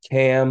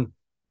 Cam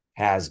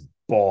has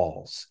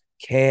balls.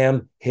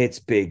 Cam hits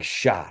big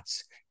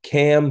shots.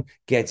 Cam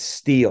gets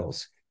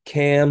steals.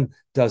 Cam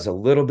does a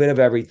little bit of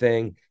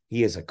everything.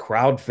 He is a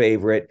crowd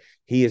favorite.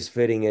 He is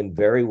fitting in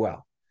very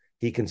well.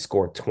 He can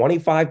score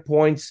 25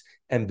 points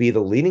and be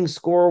the leading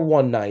scorer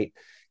one night,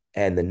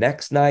 and the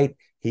next night,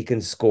 he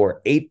can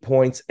score 8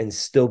 points and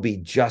still be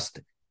just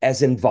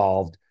as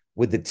involved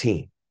with the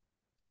team.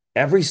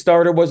 Every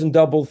starter was in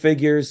double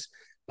figures.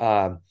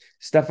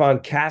 Stefan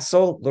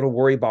Castle, a little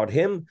worry about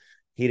him.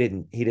 He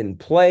didn't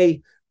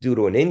play due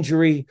to an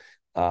injury.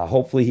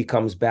 Hopefully he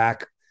comes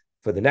back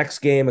for the next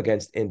game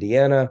against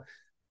Indiana.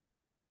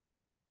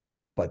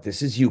 But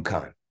this is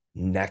UConn.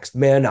 Next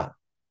man up.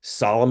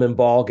 Solomon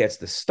Ball gets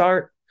the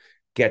start,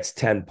 gets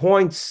 10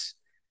 points,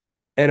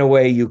 and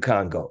away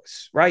UConn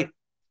goes, right?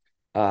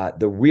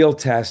 The real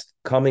test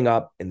coming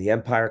up in the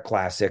Empire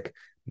Classic,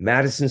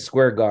 Madison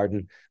Square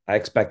Garden. I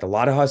expect a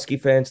lot of Husky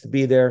fans to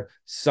be there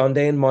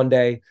Sunday and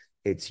Monday.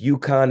 It's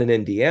UConn and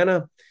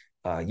Indiana.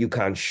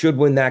 UConn should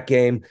win that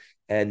game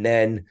and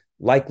then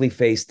likely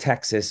face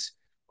Texas,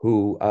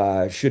 who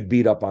should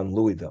beat up on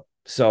Louisville.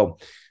 So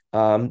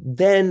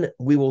then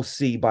we will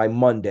see by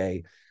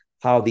Monday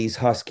how these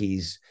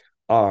Huskies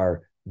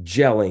are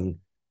gelling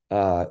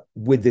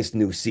with this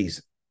new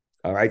season.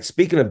 All right.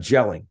 Speaking of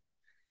gelling,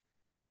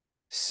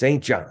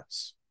 St.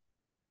 John's.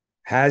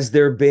 Has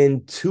there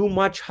been too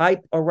much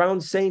hype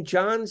around St.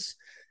 John's?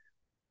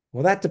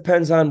 Well, that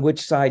depends on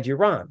which side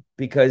you're on,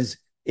 because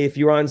if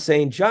you're on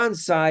St.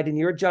 John's side and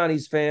you're a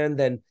Johnny's fan,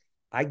 then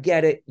I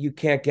get it. You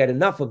can't get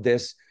enough of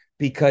this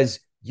because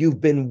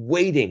you've been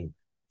waiting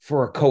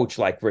for a coach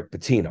like Rick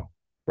Pitino,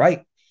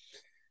 right?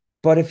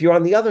 But if you're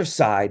on the other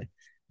side,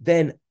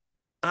 then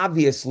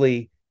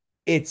obviously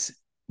it's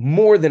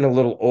more than a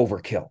little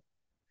overkill,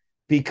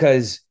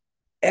 because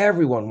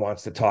everyone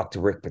wants to talk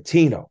to Rick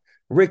Pitino.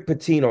 Rick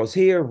Pitino's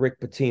here, Rick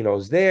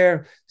Pitino's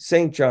there,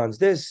 St. John's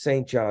this,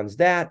 St. John's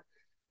that.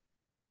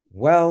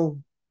 Well,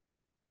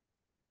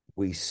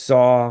 we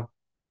saw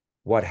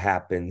what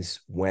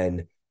happens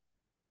when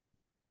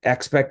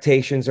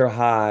expectations are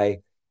high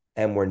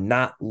and we're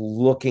not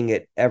looking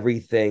at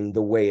everything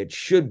the way it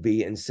should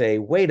be and say,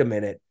 wait a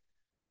minute,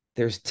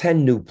 there's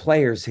 10 new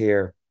players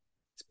here.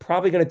 It's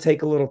probably going to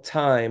take a little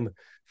time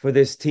for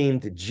this team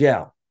to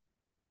gel.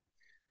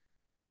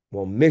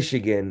 Well,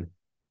 Michigan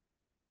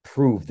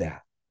proved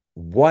that.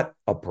 What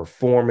a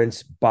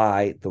performance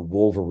by the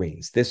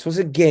Wolverines. This was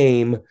a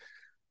game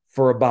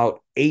for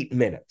about 8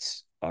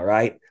 minutes, all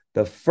right?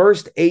 The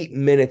first 8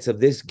 minutes of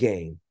this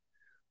game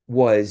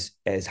was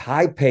as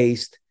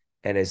high-paced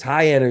and as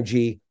high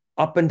energy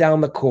up and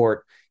down the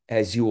court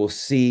as you will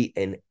see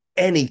in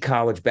any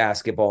college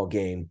basketball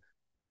game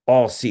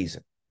all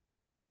season.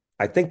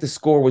 I think the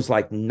score was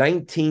like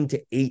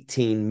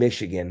 19-18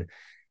 Michigan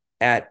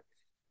at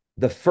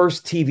the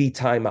first TV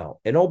timeout.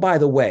 And oh, by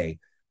the way,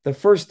 the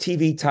first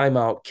TV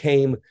timeout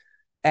came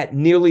at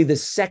nearly the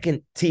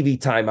second TV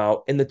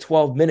timeout in the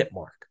 12-minute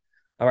mark.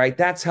 All right,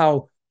 that's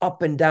how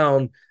up and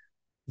down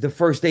the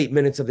first 8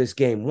 minutes of this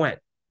game went.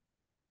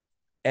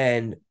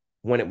 And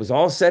when it was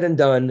all said and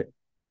done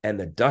and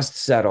the dust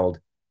settled,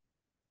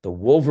 the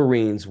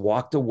Wolverines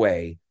walked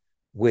away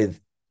with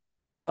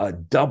a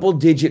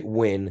double-digit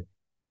win,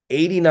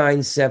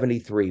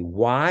 89-73.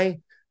 Why?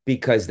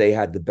 Because they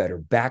had the better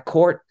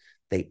backcourt.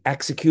 They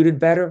executed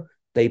better.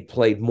 They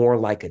played more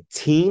like a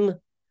team.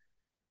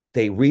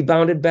 They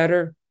rebounded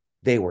better.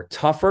 They were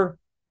tougher.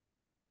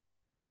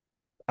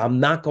 I'm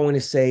not going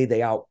to say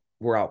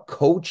were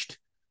out-coached.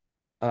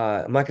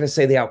 I'm not going to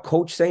say they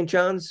out-coached St.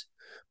 John's,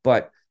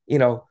 but, you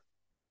know,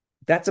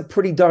 that's a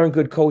pretty darn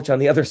good coach on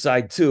the other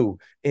side, too,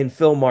 in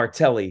Phil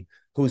Martelli,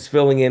 who's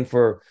filling in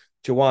for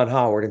Juwan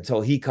Howard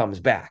until he comes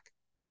back.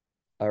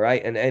 All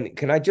right. And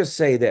can I just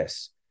say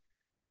this?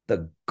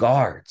 The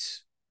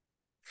guards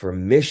for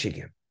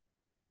Michigan,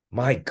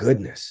 my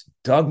goodness,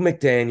 Doug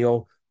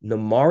McDaniel,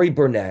 Namari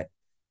Burnett.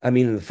 I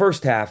mean, in the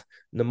first half,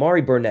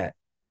 Namari Burnett,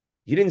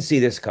 you didn't see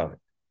this coming.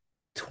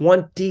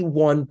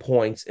 21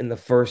 points in the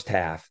first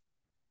half.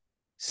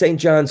 St.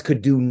 John's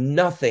could do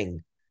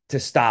nothing to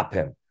stop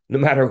him, no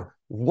matter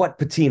what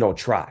Pitino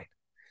tried.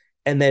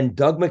 And then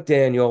Doug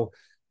McDaniel,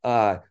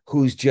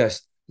 who's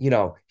just,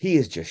 he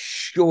is just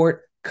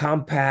short,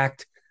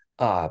 compact,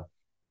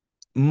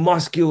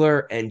 muscular,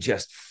 and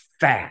just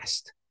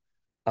fast.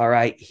 All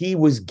right. He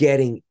was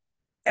getting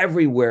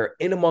everywhere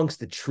in amongst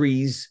the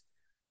trees.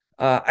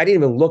 I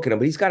didn't even look at him,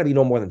 but he's got to be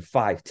no more than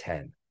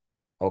 5'10".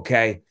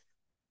 Okay.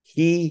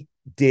 He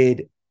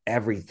did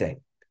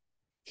everything.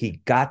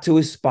 He got to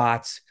his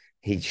spots.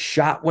 He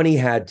shot when he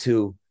had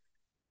to.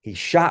 He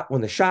shot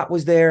when the shot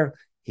was there.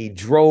 He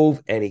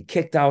drove and he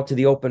kicked out to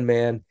the open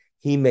man.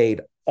 He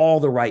made all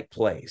the right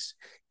plays.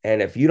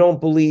 And if you don't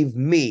believe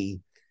me,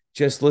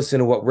 just listen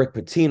to what Rick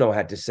Pitino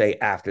had to say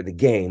after the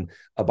game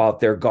about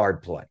their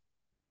guard play.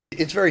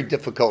 It's very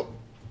difficult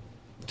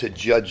to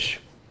judge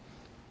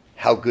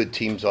how good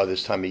teams are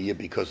this time of year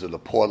because of the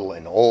portal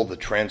and all the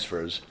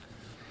transfers.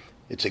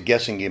 It's a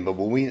guessing game, but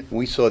when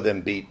we saw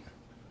them beat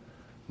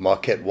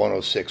Marquette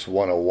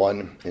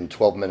 106-101 in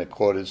 12-minute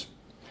quarters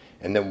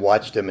and then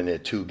watched them in their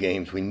two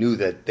games, we knew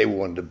that they were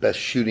one of the best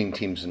shooting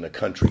teams in the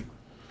country.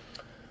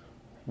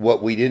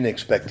 What we didn't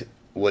expect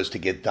was to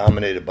get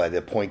dominated by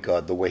their point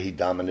guard the way he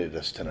dominated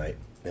us tonight.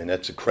 And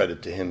that's a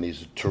credit to him.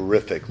 He's a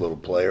terrific little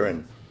player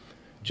and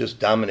just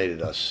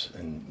dominated us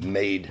and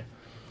made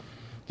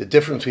the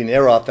difference between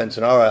their offense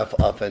and our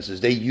offense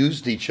is they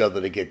used each other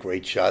to get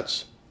great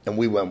shots, and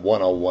we went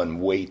one-on-one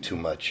way too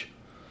much.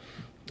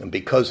 And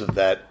because of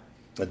that,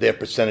 their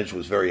percentage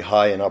was very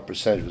high and our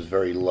percentage was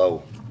very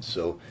low.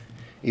 So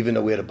even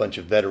though we had a bunch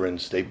of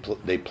veterans, they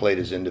played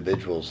as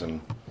individuals, and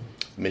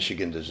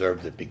Michigan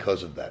deserved it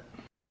because of that.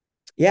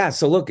 Yeah,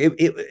 so look,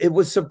 it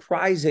was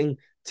surprising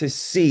to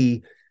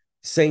see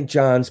St.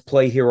 John's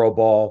play hero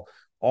ball,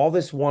 all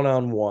this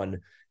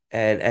one-on-one,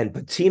 and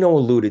Pitino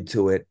alluded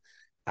to it.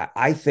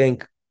 I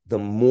think the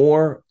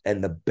more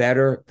and the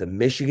better the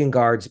Michigan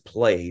guards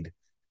played,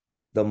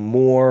 the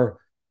more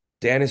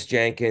Dennis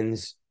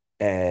Jenkins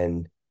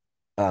and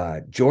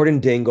Jordan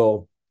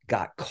Dingle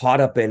got caught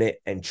up in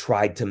it and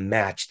tried to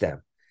match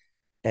them.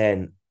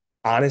 And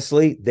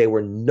honestly, they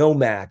were no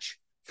match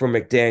for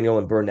McDaniel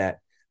and Burnett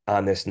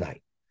on this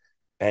night.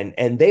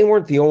 And they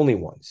weren't the only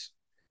ones.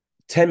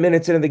 10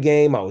 minutes into the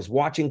game, I was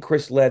watching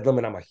Chris Ledlam,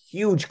 and I'm a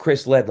huge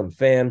Chris Ledlam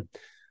fan.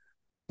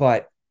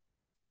 But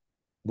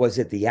was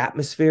it the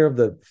atmosphere of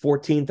the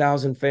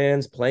 14,000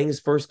 fans playing his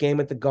first game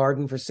at the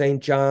Garden for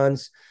St.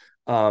 John's,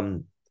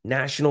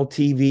 national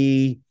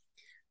TV,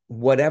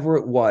 whatever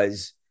it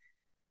was?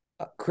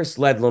 Chris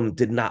Ledlam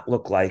did not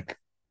look like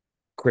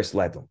Chris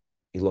Ledlam.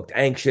 He looked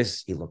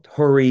anxious. He looked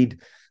hurried,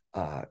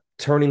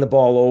 turning the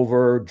ball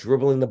over,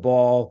 dribbling the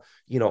ball,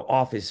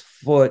 off his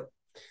foot,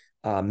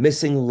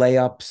 missing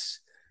layups.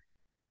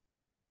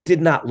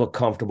 Did not look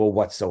comfortable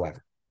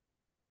whatsoever.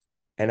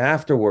 And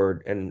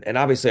afterward, and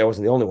obviously I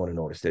wasn't the only one who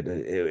noticed it.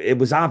 It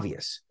was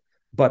obvious,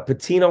 but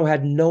Pitino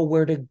had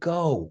nowhere to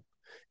go.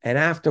 And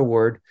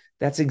afterward,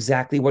 that's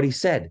exactly what he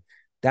said.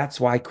 That's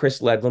why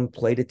Chris Ledlum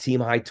played a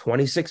team high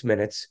 26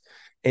 minutes,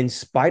 in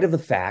spite of the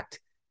fact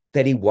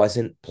that he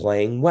wasn't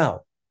playing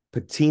well.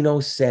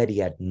 Pitino said he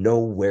had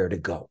nowhere to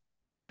go.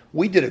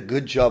 We did a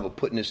good job of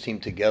putting this team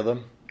together.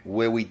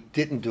 Where we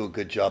didn't do a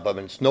good job of,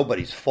 and it's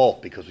nobody's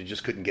fault because we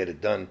just couldn't get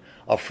it done,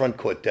 our front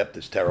court depth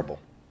is terrible.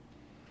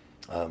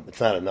 It's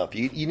not enough.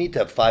 You need to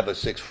have 5 or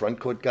 6 front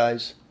court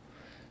guys,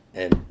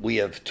 and we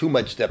have too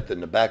much depth in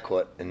the back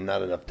court and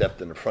not enough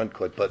depth in the front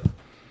court. But,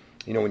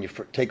 when you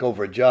take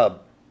over a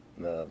job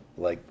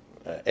like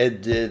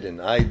Ed did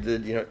and I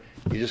did, you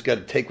just got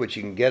to take what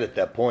you can get at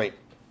that point.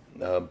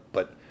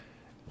 But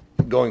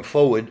going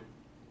forward,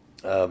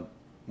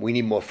 we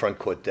need more front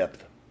court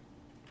depth.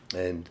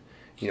 And,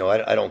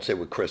 I don't say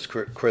with Chris.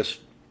 Chris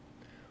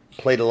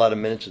played a lot of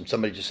minutes, and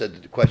somebody just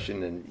said the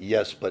question, and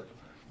yes, but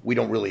we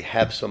don't really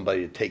have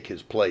somebody to take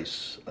his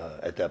place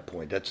at that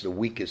point. That's the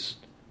weakest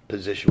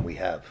position we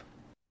have.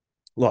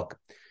 Look,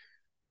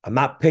 I'm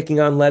not picking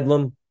on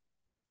Ledlum.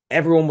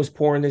 Everyone was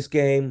poor in this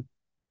game.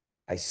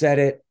 I said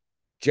it.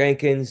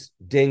 Jenkins,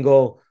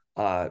 Dingle,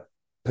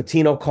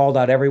 Pitino called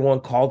out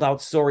everyone, called out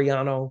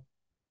Soriano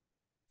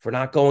for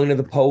not going to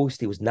the post.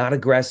 He was not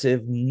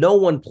aggressive. No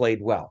one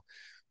played well.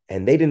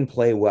 And they didn't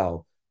play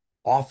well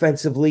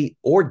offensively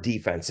or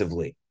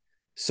defensively.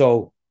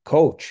 So,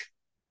 Coach,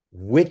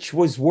 which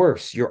was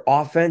worse, your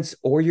offense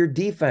or your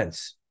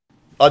defense?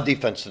 Our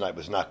defense tonight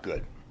was not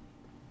good,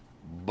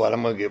 but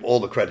I'm going to give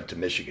all the credit to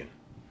Michigan.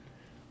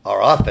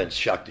 Our offense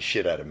shocked the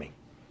shit out of me.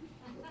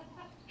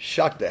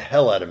 Shocked the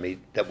hell out of me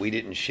that we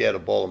didn't share the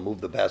ball and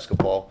move the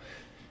basketball.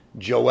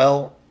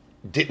 Joel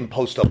didn't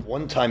post up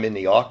one time in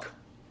the arc,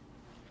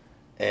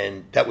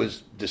 and that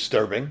was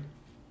disturbing.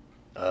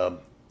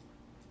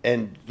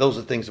 And those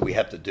are things that we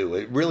have to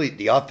do.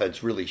 The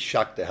offense really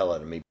shocked the hell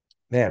out of me.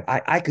 Man,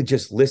 I could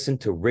just listen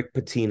to Rick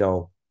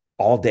Pitino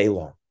all day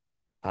long.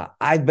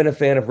 I've been a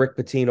fan of Rick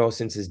Pitino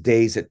since his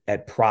days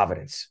at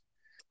Providence.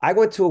 I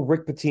went to a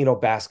Rick Pitino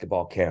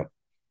basketball camp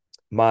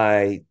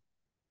my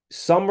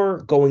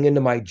summer going into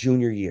my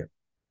junior year.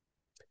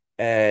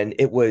 And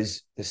it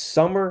was the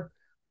summer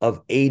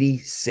of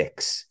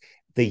 '86,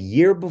 the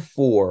year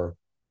before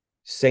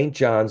St.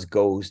 John's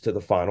goes to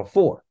the Final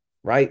Four,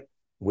 right?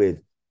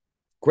 With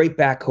great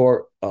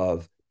backcourt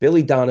of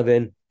Billy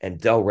Donovan and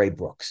Delray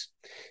Brooks.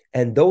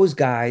 And those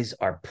guys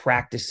are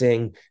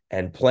practicing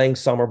and playing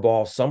summer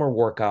ball, summer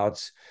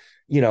workouts,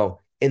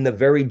 in the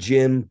very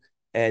gym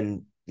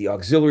and the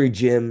auxiliary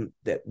gym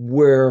that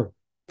we're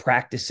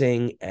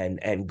practicing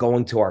and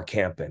going to our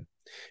camp in.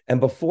 And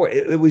before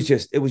it was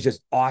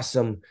just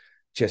awesome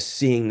just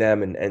seeing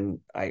them. And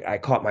I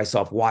caught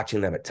myself watching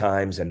them at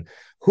times. And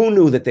who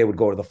knew that they would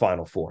go to the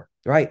Final Four,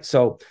 right?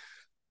 So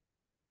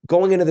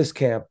going into this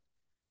camp,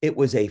 it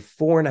was a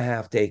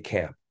 4.5-day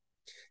camp.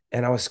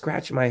 And I was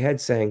scratching my head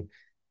saying,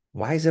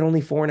 why is it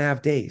only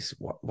 4.5 days?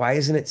 Why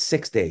isn't it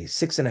 6 days,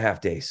 6.5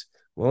 days?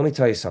 Well, let me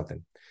tell you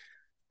something.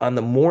 On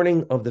the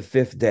morning of the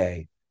 5th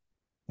day,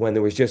 when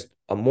there was just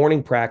a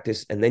morning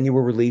practice and then you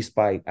were released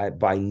by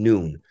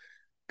noon,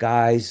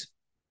 guys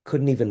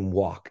couldn't even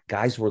walk.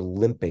 Guys were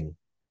limping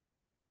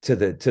to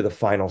the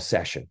final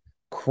session,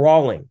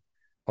 crawling,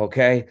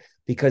 okay,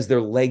 because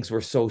their legs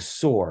were so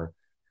sore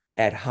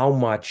at how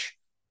much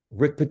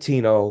Rick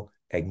Pitino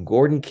and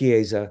Gordon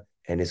Chiesa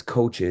and his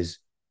coaches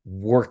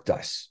worked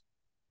us.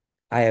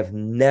 I have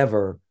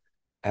never,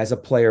 as a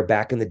player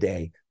back in the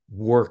day,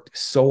 worked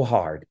so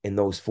hard in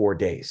those 4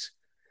 days.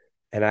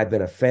 And I've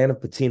been a fan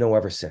of Pitino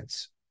ever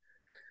since.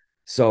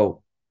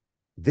 So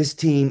this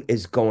team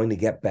is going to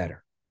get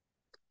better.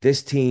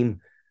 This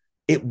team,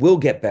 it will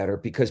get better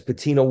because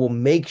Pitino will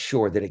make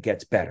sure that it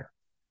gets better.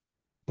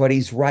 But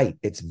he's right.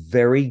 It's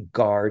very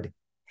guard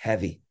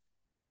heavy.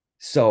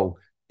 So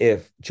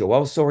if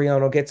Joel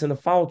Soriano gets into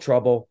foul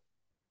trouble,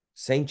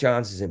 St.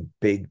 John's is in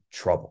big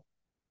trouble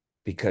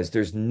because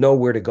there's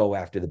nowhere to go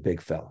after the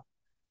big fella.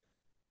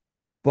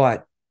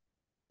 But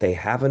they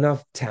have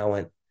enough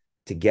talent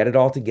to get it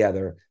all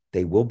together.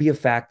 They will be a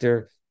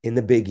factor in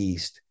the Big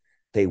East.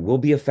 They will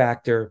be a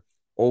factor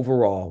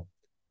overall.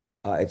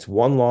 It's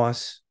one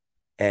loss,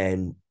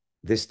 and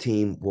this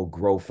team will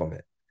grow from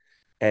it.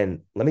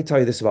 And let me tell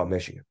you this about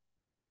Michigan.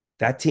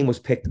 That team was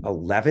picked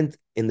 11th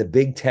in the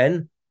Big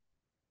Ten.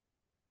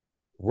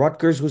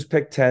 Rutgers was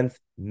picked 10th.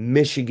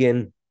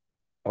 Michigan,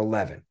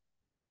 11.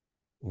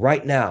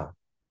 Right now,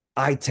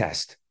 eye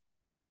test.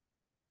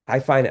 I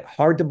find it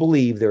hard to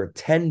believe there are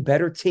 10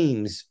 better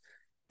teams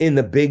in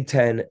the Big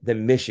Ten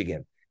than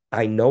Michigan.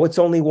 I know it's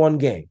only one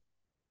game.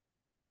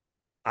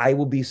 I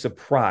will be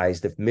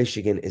surprised if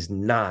Michigan is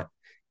not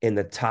in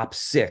the top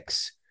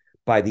 6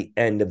 by the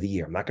end of the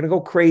year. I'm not going to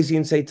go crazy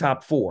and say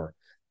top 4.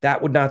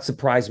 That would not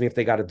surprise me if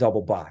they got a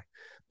double bye,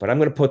 but I'm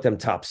going to put them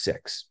top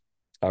 6.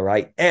 All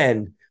right.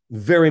 And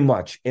very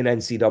much an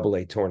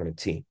NCAA tournament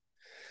team.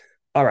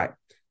 All right.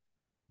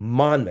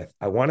 Monmouth.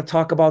 I want to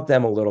talk about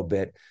them a little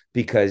bit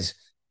because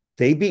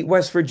they beat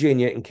West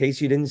Virginia, in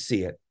case you didn't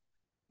see it.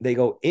 They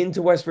go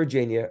into West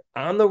Virginia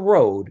on the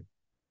road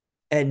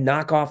and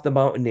knock off the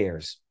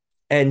Mountaineers.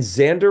 And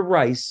Xander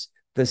Rice,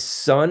 the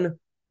son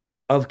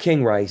of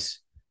King Rice,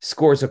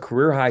 scores a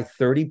career-high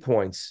 30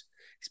 points.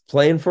 He's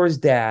playing for his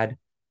dad.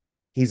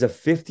 He's a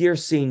fifth-year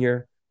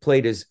senior,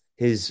 played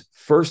his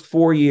first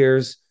 4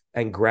 years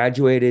and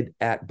graduated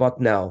at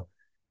Bucknell.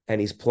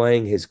 And he's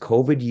playing his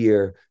COVID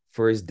year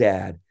for his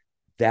dad.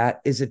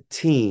 That is a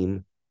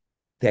team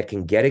that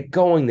can get it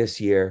going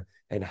this year.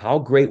 And how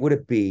great would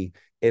it be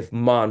if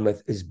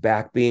Monmouth is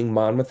back being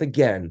Monmouth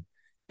again,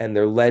 and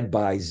they're led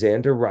by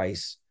Xander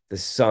Rice, the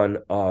son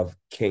of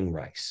King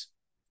Rice.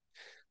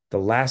 The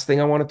last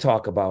thing I want to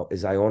talk about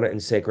is Iona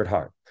and Sacred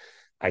Heart.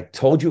 I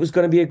told you it was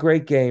going to be a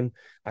great game.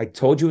 I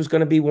told you it was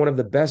going to be one of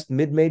the best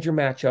mid-major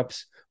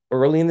matchups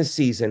early in the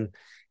season,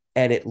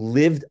 and it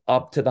lived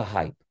up to the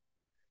hype.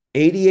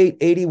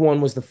 88-81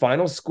 was the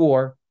final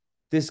score.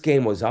 This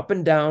game was up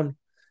and down.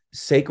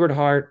 Sacred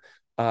Heart,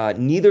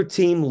 neither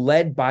team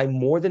led by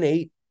more than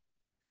 8.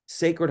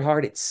 Sacred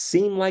Heart, it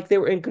seemed like they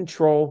were in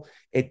control.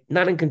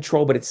 Not in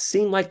control, but it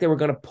seemed like they were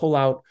going to pull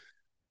out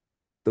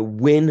the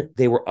win.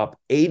 They were up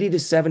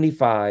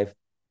 80-75,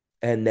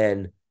 and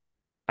then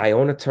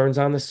Iona turns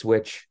on the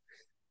switch.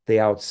 They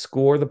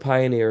outscore the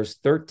Pioneers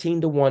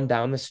 13-1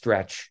 down the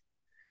stretch.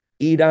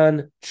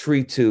 Caden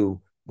Pierce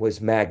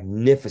was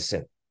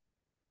magnificent.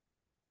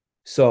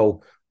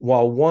 So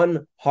while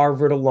one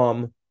Harvard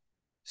alum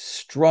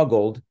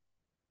struggled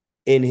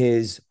in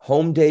his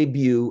home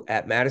debut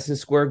at Madison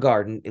Square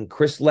Garden in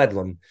Chris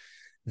Ledlam,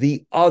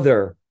 the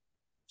other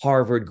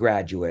Harvard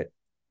graduate,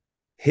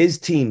 his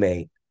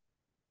teammate,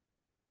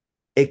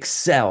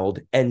 excelled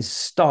and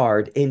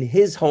starred in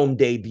his home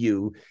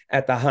debut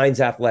at the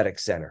Heinz Athletic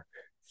Center.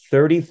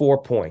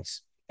 34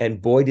 points.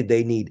 And boy, did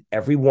they need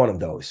every one of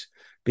those,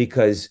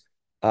 because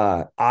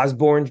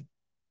Osborne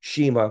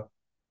Shima,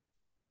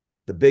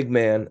 the big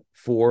man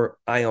for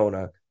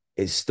Iona,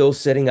 is still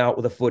sitting out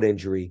with a foot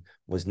injury,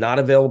 was not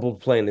available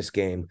to play in this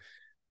game.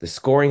 The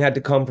scoring had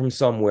to come from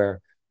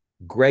somewhere.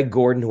 Greg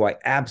Gordon, who I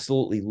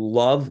absolutely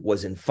love,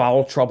 was in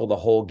foul trouble the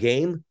whole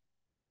game.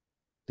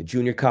 The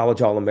junior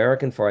college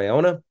All-American for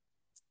Iona.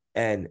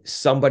 And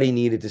somebody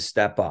needed to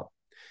step up.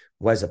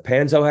 Weza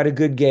Panzo had a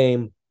good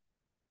game,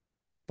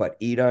 but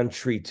Caden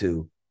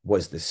Pierce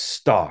was the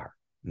star.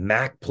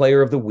 MAC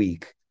Player of the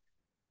Week.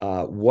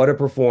 What a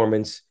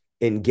performance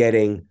in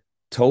getting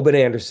Tobin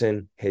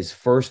Anderson his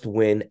first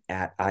win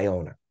at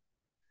Iona.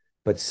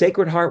 But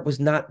Sacred Heart was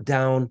not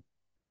down.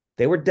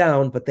 They were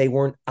down, but they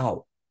weren't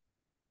out.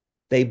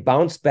 They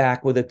bounced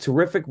back with a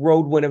terrific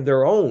road win of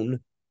their own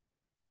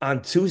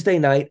on Tuesday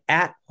night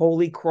at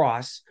Holy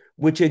Cross,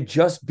 which had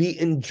just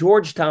beaten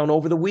Georgetown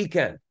over the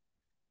weekend.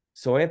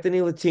 So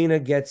Anthony Latina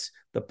gets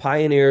the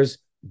Pioneers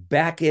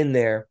back in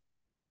there.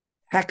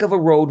 Heck of a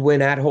road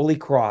win at Holy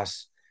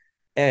Cross.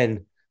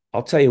 And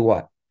I'll tell you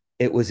what,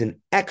 it was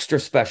an extra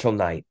special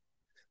night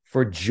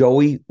for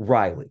Joey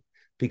Riley,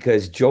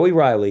 because Joey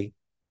Riley,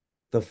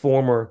 the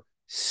former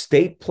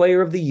state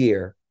player of the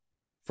year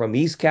from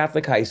East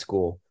Catholic High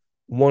School,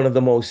 one of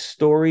the most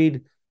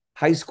storied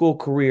high school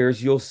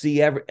careers you'll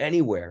see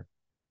anywhere.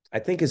 I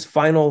think his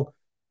final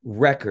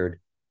record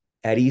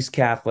at East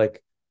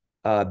Catholic,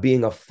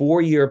 being a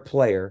 4-year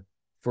player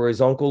for his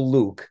uncle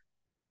Luke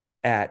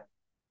at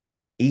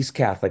East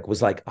Catholic,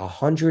 was like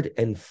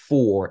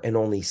 104 and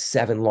only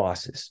 7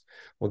 losses.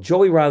 Well,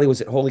 Joey Riley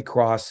was at Holy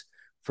Cross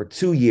for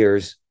 2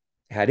 years,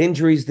 had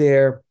injuries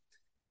there.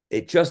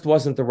 It just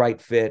wasn't the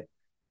right fit.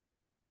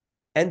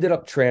 Ended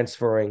up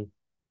transferring,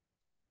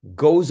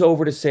 goes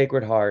over to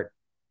Sacred Heart,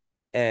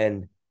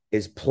 and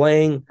is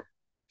playing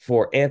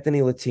for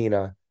Anthony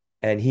Latina,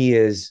 and he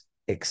is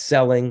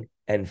excelling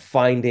and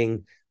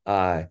finding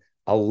a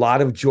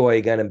lot of joy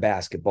again in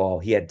basketball.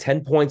 He had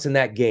 10 points in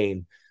that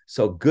game,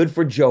 so good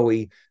for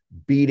Joey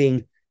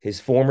beating his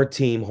former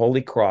team,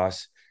 Holy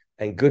Cross,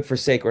 and good for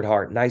Sacred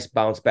Heart. Nice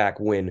bounce-back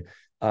win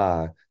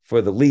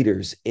for the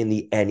leaders in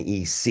the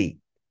NEC.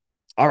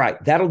 All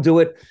right, that'll do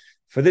it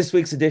for this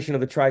week's edition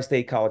of the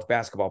Tri-State College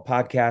Basketball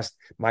Podcast.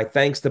 My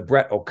thanks to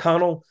Brett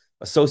O'Connell,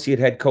 associate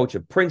head coach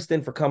of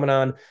Princeton, for coming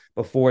on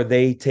before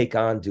they take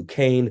on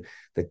Duquesne.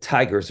 The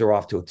Tigers are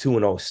off to a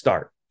 2-0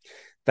 start.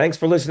 Thanks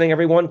for listening,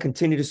 everyone.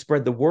 Continue to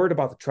spread the word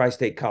about the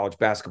Tri-State College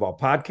Basketball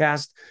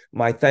Podcast.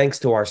 My thanks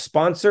to our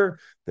sponsor,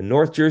 the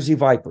North Jersey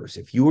Vipers.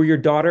 If you or your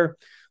daughter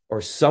or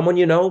someone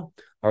you know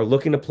are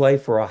looking to play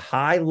for a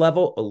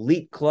high-level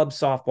elite club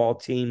softball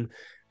team,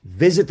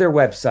 visit their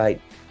website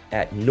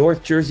at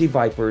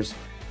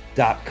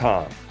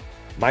northjerseyvipers.com.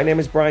 My name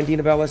is Bryan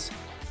Dinabellis.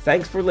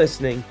 Thanks for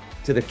listening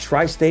to the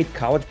Tri-State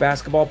College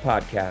Basketball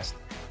Podcast.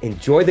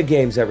 Enjoy the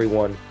games,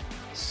 everyone.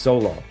 So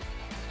long.